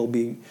copyright will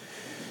be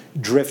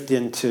drift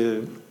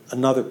into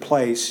another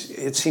place,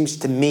 it seems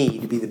to me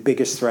to be the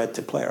biggest threat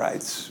to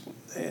playwrights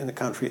in the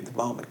country at the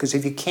moment. Because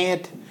if you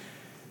can't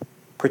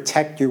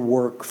protect your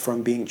work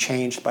from being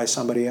changed by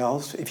somebody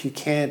else, if you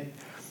can't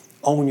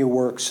own your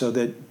work so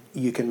that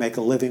you can make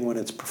a living when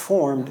it's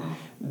performed,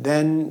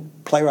 then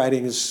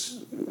playwriting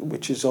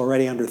which is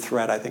already under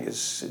threat, I think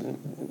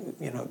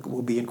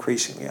will be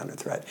increasingly under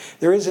threat.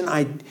 There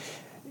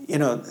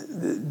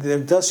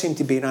does seem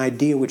to be an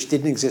idea which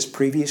didn't exist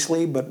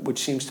previously, but which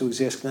seems to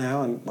exist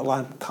now, and a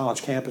lot of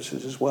college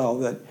campuses as well,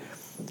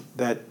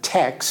 that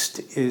text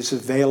is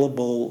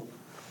available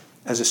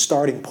as a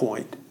starting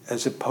point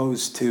as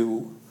opposed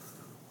to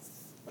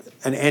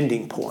an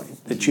ending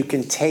point. That you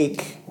can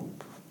take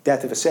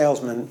Death of a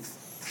Salesman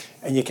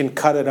and you can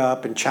cut it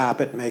up and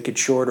chop it and make it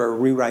shorter or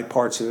rewrite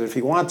parts of it if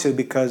you want to,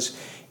 because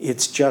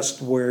it's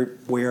just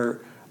where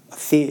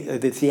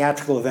the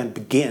theatrical event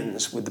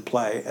begins with the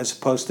play as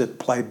opposed to the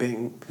play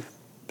being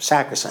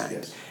sacrosanct.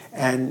 Yes.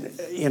 And,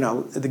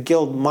 the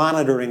Guild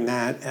monitoring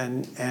that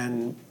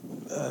and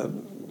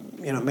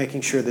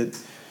making sure that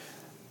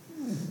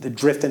the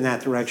drift in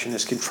that direction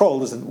is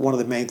controlled is one of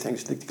the main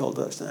things that the Guild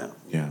does now.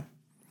 Yeah.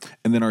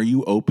 And then are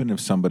you open if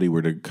somebody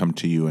were to come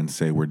to you and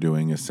say, we're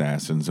doing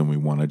Assassins and we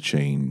want to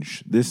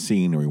change this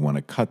scene or we want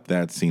to cut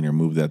that scene or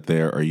move that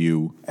there? Are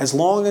you... As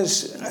long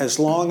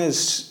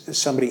as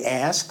somebody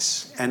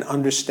asks and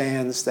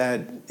understands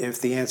that if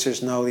the answer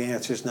is no, the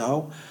answer is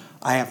no,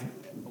 I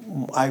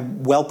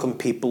welcome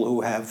people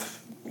who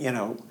have,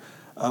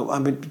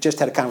 I just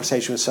had a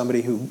conversation with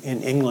somebody who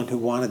in England who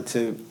wanted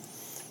to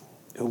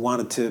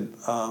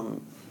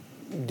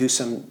do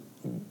some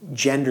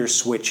gender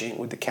switching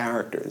with the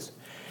characters.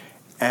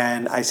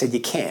 And I said, you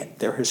can't.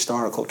 They're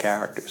historical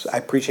characters. I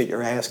appreciate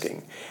your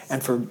asking.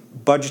 And for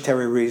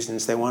budgetary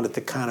reasons, they wanted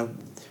to kind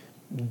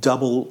of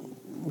double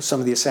some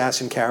of the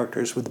assassin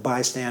characters with the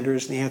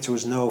bystanders, and the answer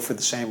was no for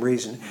the same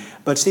reason.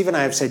 But Steve and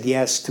I have said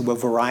yes to a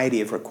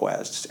variety of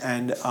requests,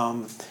 and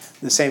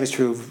the same is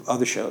true of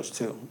other shows,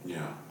 too.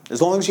 Yeah.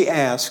 As long as you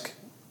ask,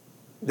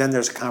 then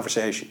there's a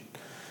conversation.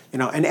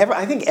 And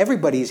I think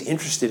everybody is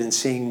interested in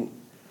seeing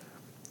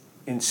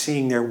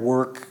their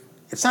work.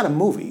 It's not a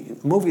movie.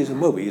 A movie is a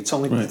movie. It's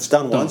only It's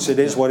done once. It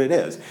is what it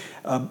is.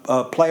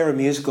 A play or a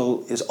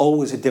musical is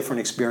always a different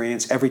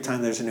experience every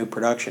time there's a new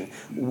production,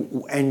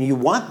 and you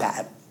want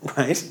that,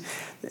 right?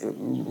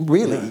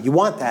 Really, you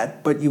want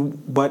that. But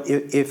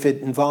if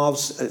it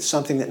involves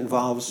something that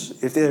involves,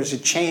 if there's a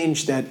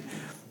change that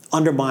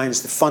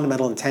undermines the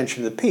fundamental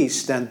intention of the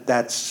piece, then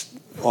that's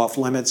off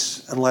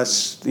limits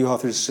unless the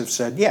authors have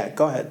said, yeah,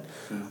 go ahead.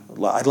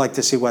 I'd like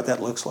to see what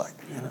that looks like.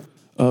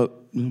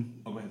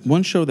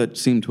 One show that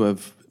seemed to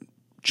have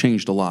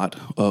changed a lot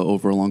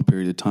over a long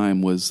period of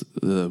time was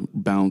the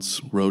Bounce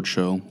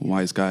Roadshow,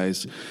 Wise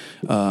Guys.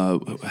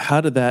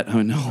 How did that?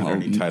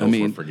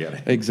 We're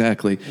forgetting.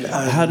 Exactly.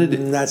 How did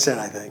it? That's it,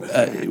 I think.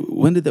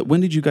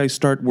 When did you guys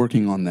start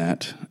working on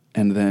that?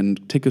 And then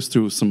take us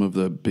through some of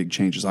the big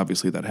changes,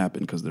 obviously, that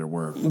happened because there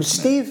were.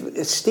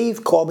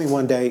 Steve called me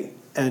one day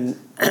and.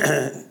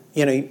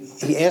 He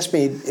asked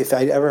me if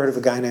I'd ever heard of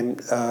a guy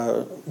named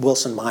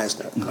Wilson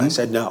Meisner. Mm-hmm. I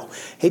said no.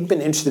 He'd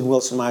been interested in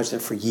Wilson Meisner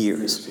for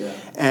years. Yeah.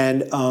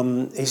 And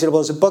he said,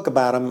 well, there's a book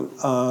about him.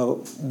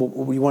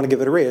 You want to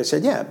give it a read? I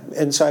said, yeah.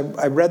 And so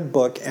I read the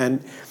book,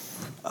 and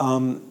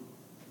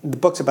the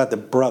book's about the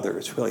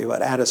brothers, really,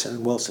 about Addison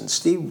and Wilson.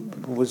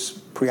 Steve was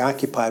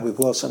preoccupied with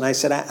Wilson. I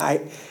said, I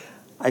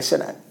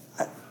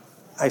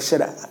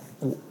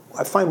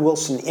find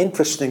Wilson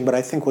interesting, but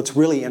I think what's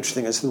really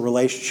interesting is the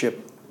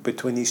relationship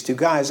between these two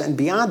guys. And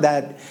beyond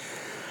that,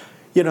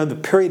 the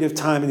period of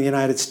time in the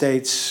United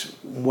States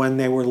when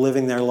they were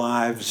living their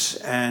lives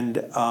and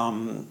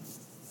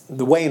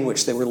the way in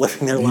which they were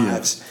living their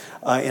lives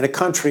in a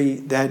country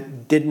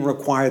that didn't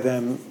require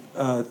them,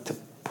 to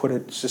put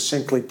it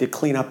succinctly, to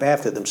clean up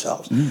after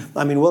themselves.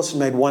 I mean, Wilson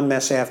made one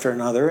mess after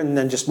another and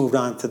then just moved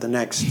on to the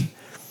next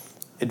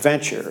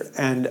adventure.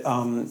 And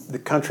the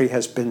country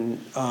has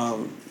been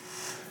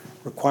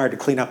required to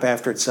clean up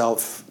after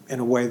itself in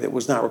a way that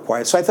was not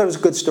required. So I thought it was a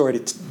good story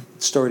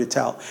to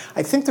tell.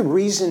 I think the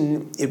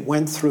reason it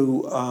went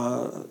through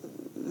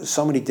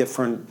so many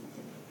different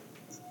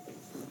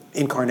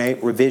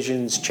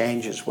revisions,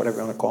 changes, whatever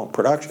you want to call them,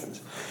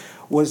 productions,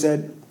 was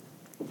that,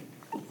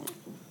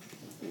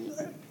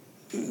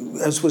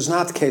 as was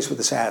not the case with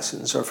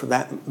Assassins, or for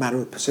that matter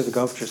with Pacific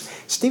Overtures,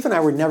 Steve and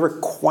I were never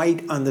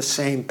quite on the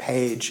same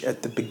page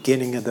at the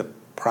beginning of the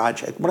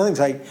project. One of the things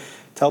I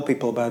tell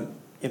people about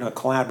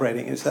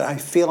collaborating is that I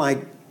feel like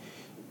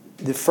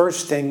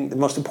the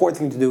most important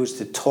thing to do is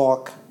to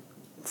talk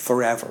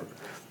forever.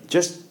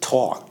 Just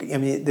talk. I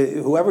mean,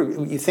 whoever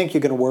you think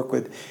you're going to work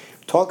with,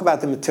 talk about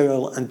the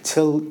material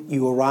until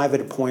you arrive at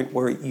a point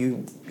where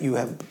you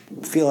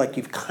feel like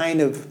you've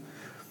kind of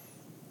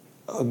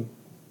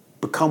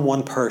become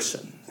one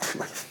person,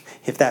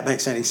 if that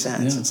makes any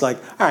sense. Yeah. It's like,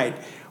 all right,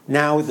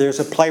 now there's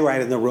a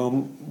playwright in the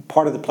room.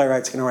 Part of the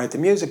playwright's going to write the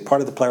music.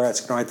 Part of the playwright's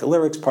going to write the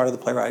lyrics. Part of the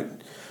playwright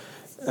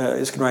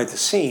is going to write the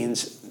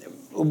scenes.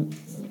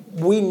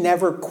 We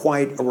never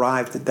quite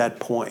arrived at that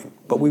point,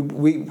 but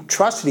we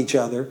trusted each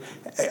other,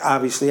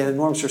 obviously had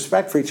enormous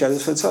respect for each other,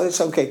 so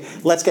it's okay,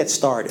 let's get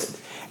started.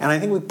 And I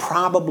think we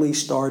probably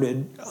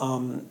started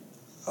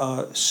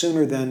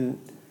sooner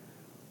than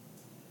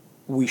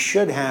we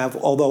should have,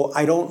 although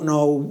I don't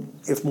know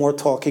if more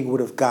talking would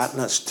have gotten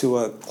us to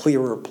a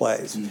clearer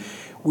place.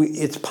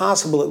 It's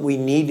possible that we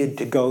needed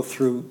to go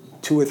through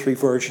 2 or 3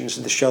 versions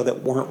of the show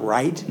that weren't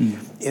right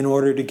in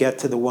order to get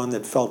to the one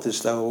that felt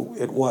as though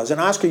it was.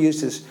 And Oscar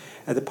Eustis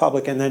at the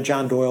Public, and then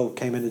John Doyle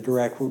came in to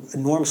direct, were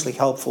enormously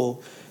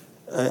helpful.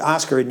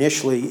 Oscar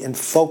initially in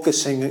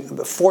forcing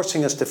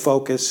us to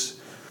focus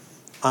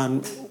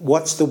on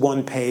what's the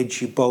one page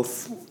you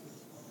both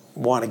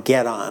want to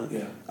get on.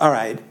 Yeah. All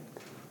right,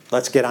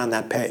 let's get on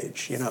that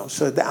page, you know.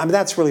 So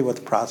that's really what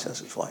the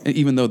process is like.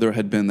 Even though there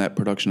had been that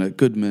production at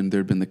Goodman, there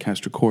had been the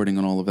cast recording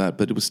and all of that,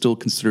 but it was still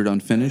considered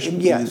unfinished.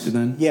 Yes,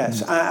 then?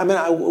 yes. I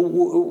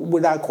mean,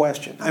 without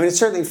question. I mean, it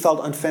certainly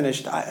felt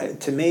unfinished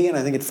to me, and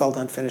I think it felt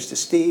unfinished to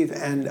Steve.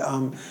 And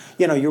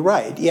you know, you're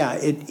right. Yeah,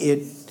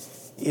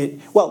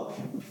 well,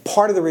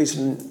 part of the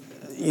reason,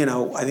 you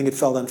know, I think it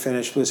felt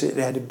unfinished was it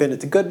had been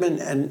at the Goodman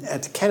and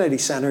at the Kennedy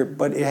Center,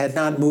 but it had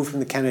not moved from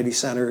the Kennedy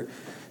Center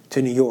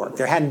to New York.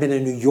 There hadn't been a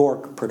New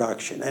York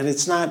production. And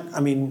it's not,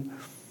 I mean,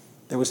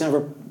 there was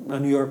never a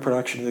New York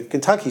production of the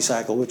Kentucky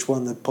Cycle, which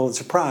won the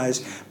Pulitzer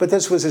Prize, but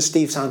this was a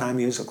Steve Sondheim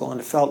musical, and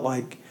it felt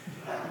like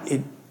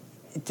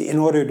in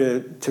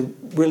order to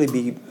really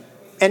be,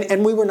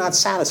 and we were not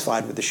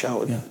satisfied with the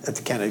show at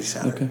the Kennedy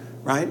Center,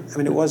 right? I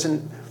mean, it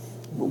wasn't,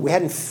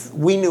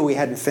 we knew we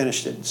hadn't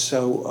finished it,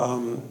 so,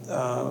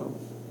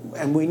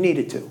 and we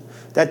needed to.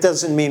 That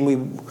doesn't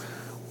mean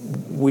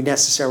we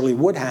necessarily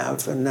would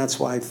have, and that's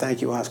why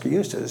thank you, Oscar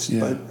Eustis,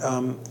 but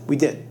we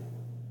did.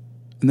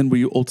 And then were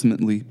you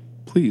ultimately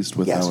pleased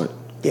with how it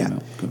came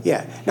out?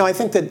 Yeah. No, I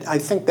think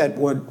that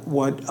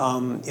what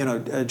you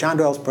know, John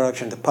Doyle's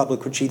production, The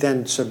Public, which he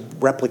then sort of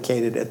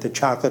replicated at the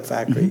Chocolate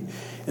Factory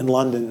in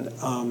London,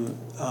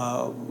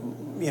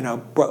 you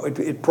know,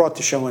 it brought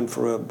the show in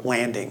for a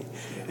landing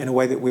in a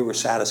way that we were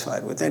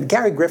satisfied with. And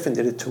Gary Griffin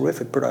did a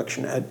terrific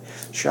production at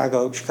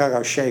Chicago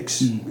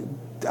Shakes,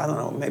 I don't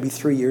know, maybe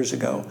 3 years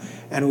ago,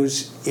 and it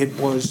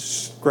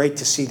was great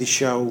to see the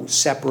show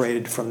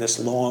separated from this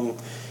long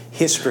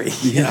history.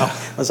 You know,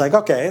 I was like,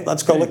 okay,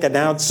 let's go look at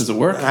now. Does it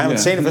work? I haven't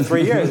seen it for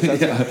 3 years,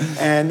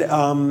 and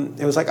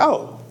it was like,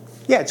 oh,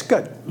 yeah, it's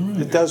good.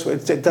 Right. It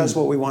does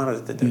what we wanted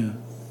it to do. Yeah,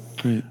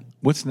 great.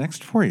 What's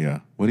next for you?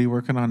 What are you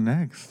working on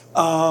next?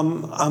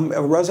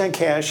 Roseanne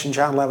Cash and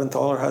John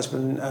Leventhal, her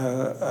husband,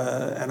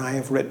 and I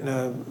have written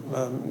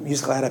a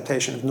musical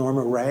adaptation of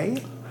Norma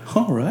Ray.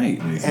 All right.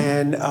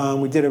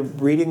 And we did a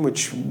reading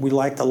which we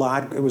liked a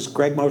lot. It was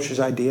Greg Mosher's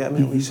idea. I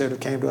mean, he sort of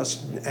came to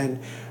us, and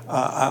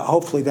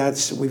hopefully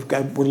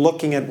we're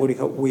looking at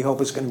what we hope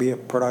is going to be a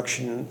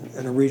production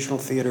in a regional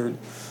theater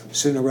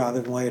sooner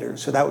rather than later.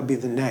 So that would be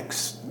the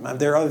next.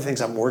 There are other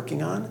things I'm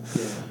working on,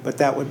 but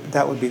that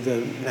would be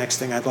the next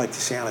thing I'd like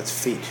to see on its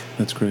feet.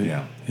 That's great.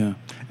 Yeah.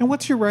 And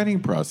what's your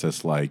writing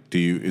process like?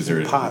 Is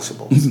there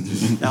impossible?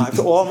 Now,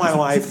 all my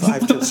life,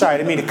 sorry, I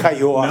didn't mean to cut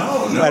you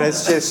off, but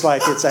it's just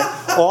like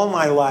all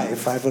my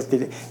life I've looked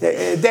at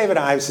it. David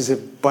Ives is a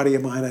buddy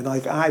of mine, and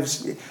like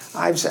Ives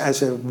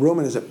has a room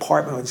in his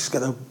apartment. He's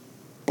got a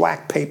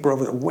black paper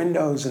over the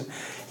windows, and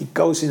he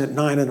goes in at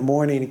 9 in the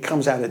morning, and he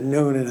comes out at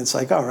noon, and it's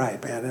like, all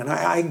right, man. And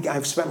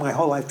I've spent my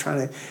whole life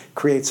trying to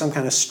create some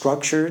kind of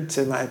structure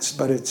to my,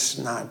 but it's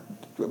not.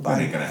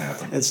 That ain't gonna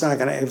happen. It's not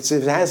gonna. If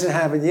it hasn't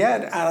happened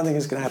yet, I don't think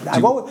it's gonna happen.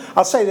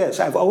 I'll say this: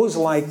 I've always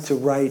liked to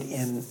write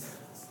in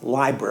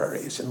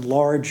libraries, in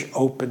large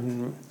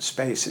open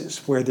spaces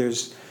where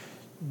there's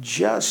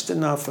just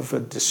enough of a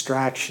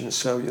distraction.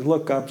 So you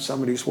look up,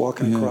 somebody's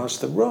walking across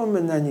the room,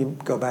 and then you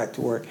go back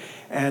to work.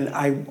 And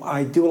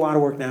I do a lot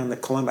of work now in the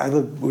Columbia.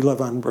 We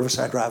live on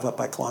Riverside Drive up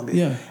by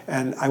Columbia,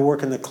 and I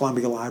work in the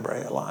Columbia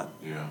Library a lot.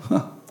 Yeah.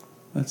 Huh.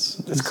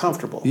 It's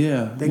comfortable.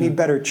 Yeah. They need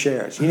better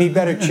chairs. You need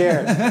better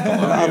chairs.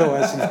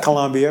 Otherwise, it's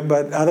Columbia,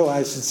 but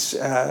otherwise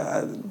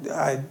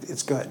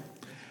it's good.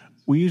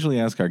 We usually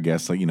ask our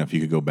guests, like, if you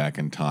could go back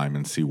in time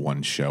and see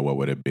one show, what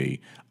would it be?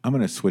 I'm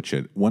going to switch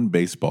it. One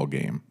baseball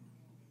game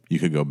you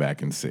could go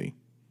back and see.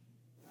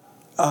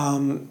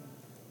 I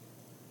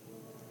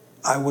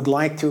would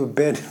like to have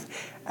been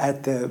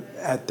at the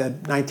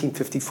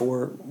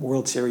 1954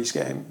 World Series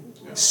game.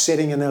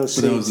 Sitting in those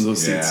seats,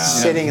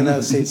 sitting in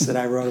those seats that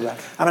I wrote about.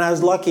 I mean, I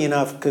was lucky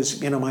enough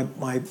because my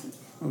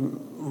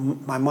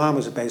mom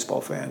was a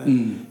baseball fan,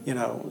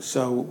 and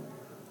so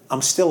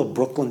I'm still a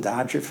Brooklyn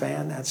Dodger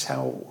fan. That's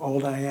how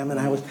old I am, and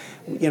I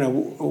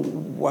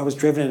was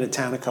driven into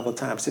town a couple of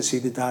times to see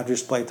the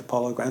Dodgers play at the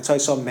Polo Grounds. So I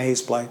saw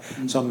Mays play,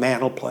 saw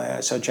Mantle play, I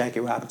saw Jackie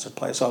Robinson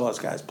play, I saw those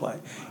guys play,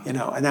 and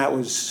that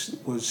was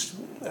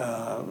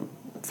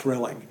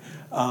thrilling.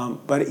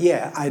 But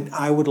yeah,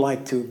 I would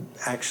like to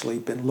actually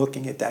been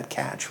looking at that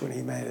catch when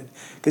he made it,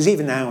 because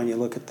even now when you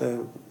look at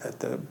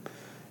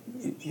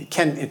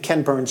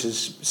Ken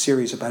Burns'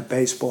 series about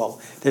baseball,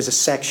 there's a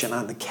section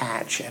on the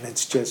catch, and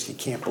it's just you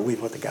can't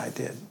believe what the guy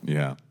did.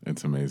 Yeah,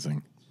 it's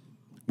amazing.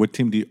 What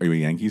team are you a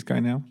Yankees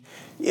guy now?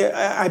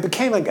 Yeah, I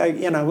became I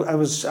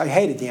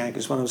hated the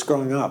Yankees when I was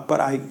growing up, but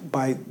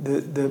by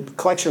the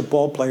collection of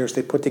ball players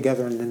they put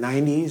together in the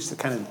 '90s, the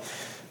kind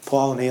of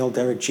Paul O'Neill,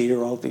 Derek Jeter,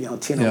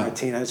 Tino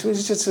Martinez. It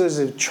was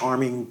a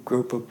charming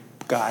group of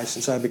guys,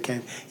 and so I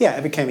became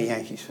a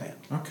Yankees fan.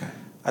 Okay.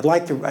 I'd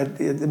like to.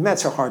 The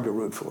Mets are hard to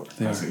root for.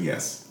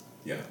 Yes.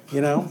 Yeah.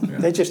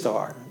 They just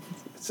are.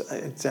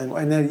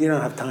 And then you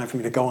don't have time for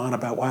me to go on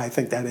about why I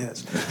think that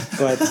is.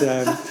 But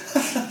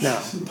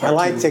no, I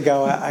like to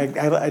go. I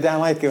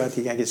like to go out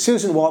to Yankees.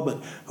 Susan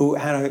Waldman, who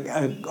had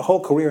a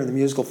whole career in the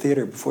musical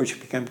theater before she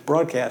became a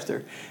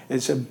broadcaster,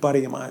 is a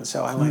buddy of mine.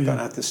 So I like going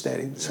out to the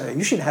stadium. So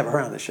you should have her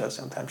on the show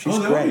sometime. She's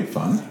great. That would be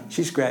fun.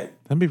 She's great.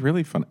 That'd be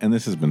really fun. And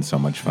this has been so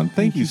much fun.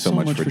 Thank you so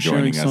much for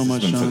joining us. So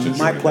much, it's been such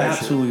a My joy. pleasure.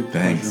 Absolutely.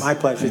 Thanks. My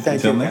pleasure. Thank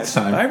Until you. next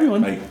guys. time. Bye,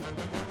 everyone. Bye.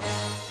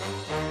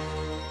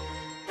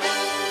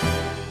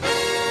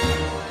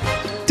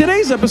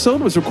 Today's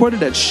episode was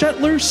recorded at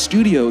Shetler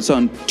Studios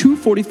on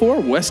 244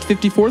 West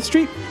 54th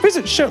Street.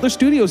 Visit Shetler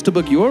Studios to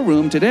book your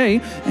room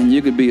today, and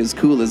you could be as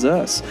cool as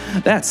us.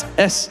 That's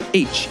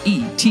SHETLER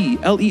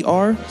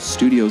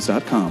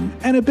Studios.com.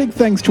 And a big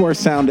thanks to our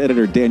sound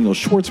editor, Daniel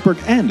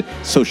Schwartzberg, and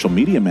social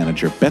media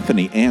manager,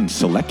 Bethany Ann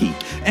Selecki.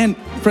 And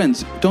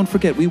friends, don't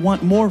forget, we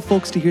want more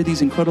folks to hear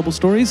these incredible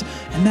stories,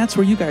 and that's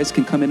where you guys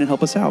can come in and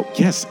help us out.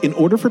 Yes, in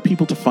order for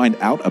people to find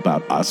out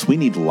about us, we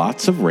need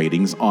lots of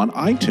ratings on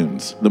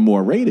iTunes. The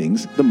more ratings,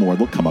 the more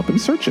they'll come up in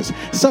searches.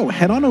 So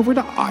head on over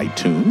to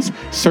iTunes,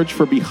 search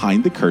for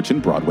Behind the Curtain,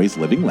 Broadway's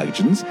Living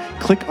Legends,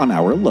 click on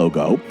our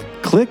logo,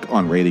 click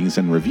on ratings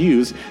and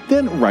reviews,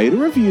 then write a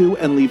review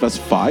and leave us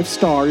 5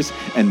 stars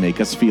and make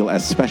us feel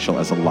as special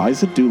as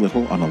Eliza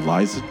Doolittle on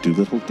Eliza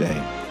Doolittle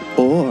Day.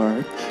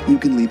 Or you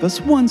can leave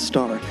us 1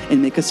 star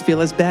and make us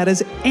feel as bad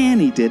as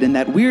Annie did in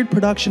that weird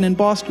production in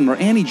Boston where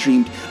Annie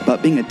dreamed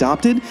about being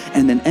adopted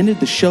and then ended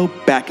the show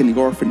back in the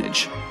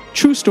orphanage.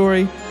 True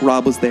story,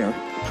 Rob was there.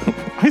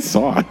 I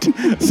saw it.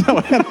 So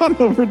head on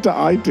over to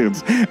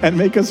iTunes and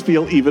make us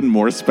feel even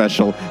more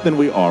special than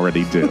we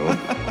already do.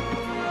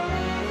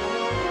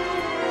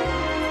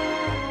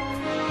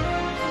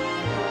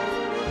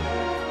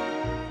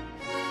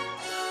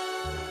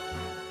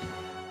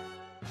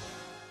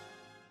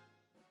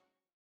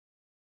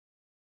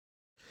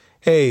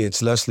 Hey,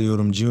 it's Leslie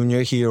Odom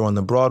Jr. here on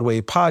the Broadway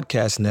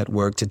Podcast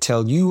Network to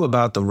tell you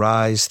about the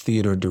Rise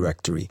Theater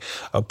Directory,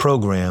 a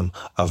program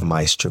of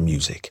Maestro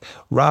Music.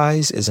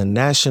 Rise is a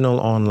national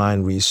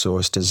online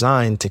resource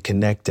designed to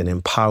connect and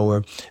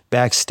empower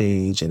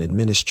backstage and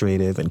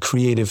administrative and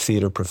creative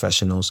theater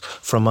professionals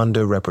from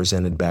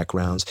underrepresented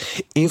backgrounds.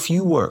 If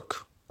you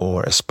work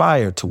or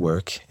aspire to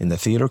work in the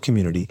theater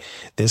community,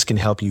 this can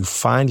help you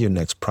find your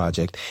next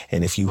project.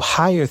 And if you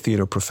hire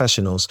theater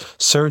professionals,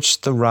 search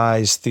the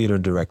Rise Theater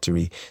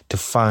Directory to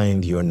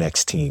find your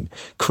next team.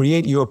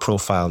 Create your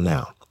profile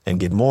now and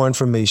get more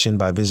information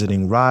by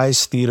visiting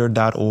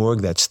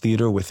risetheater.org. That's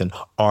theater with an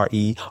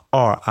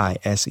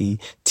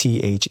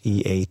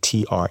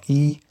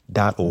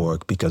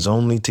RERISETHEATRE.org, because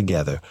only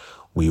together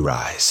we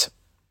rise.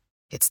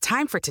 It's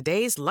time for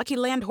today's Lucky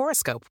Land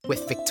horoscope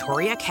with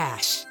Victoria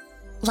Cash.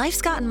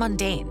 Life's gotten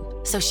mundane,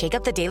 so shake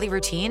up the daily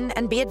routine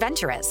and be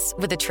adventurous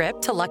with a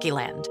trip to Lucky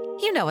Land.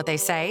 You know what they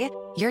say,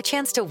 your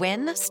chance to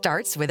win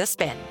starts with a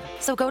spin.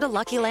 So go to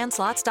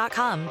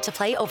LuckyLandSlots.com to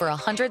play over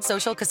 100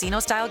 social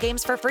casino-style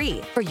games for free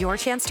for your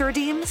chance to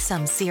redeem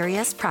some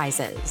serious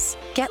prizes.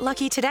 Get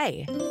lucky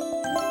today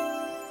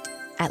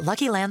at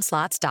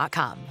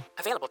LuckyLandSlots.com.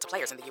 Available to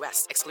players in the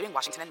U.S., excluding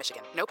Washington and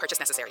Michigan. No purchase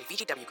necessary.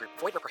 VGW Group.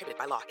 Void where prohibited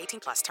by law.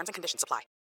 18+. Terms and conditions apply.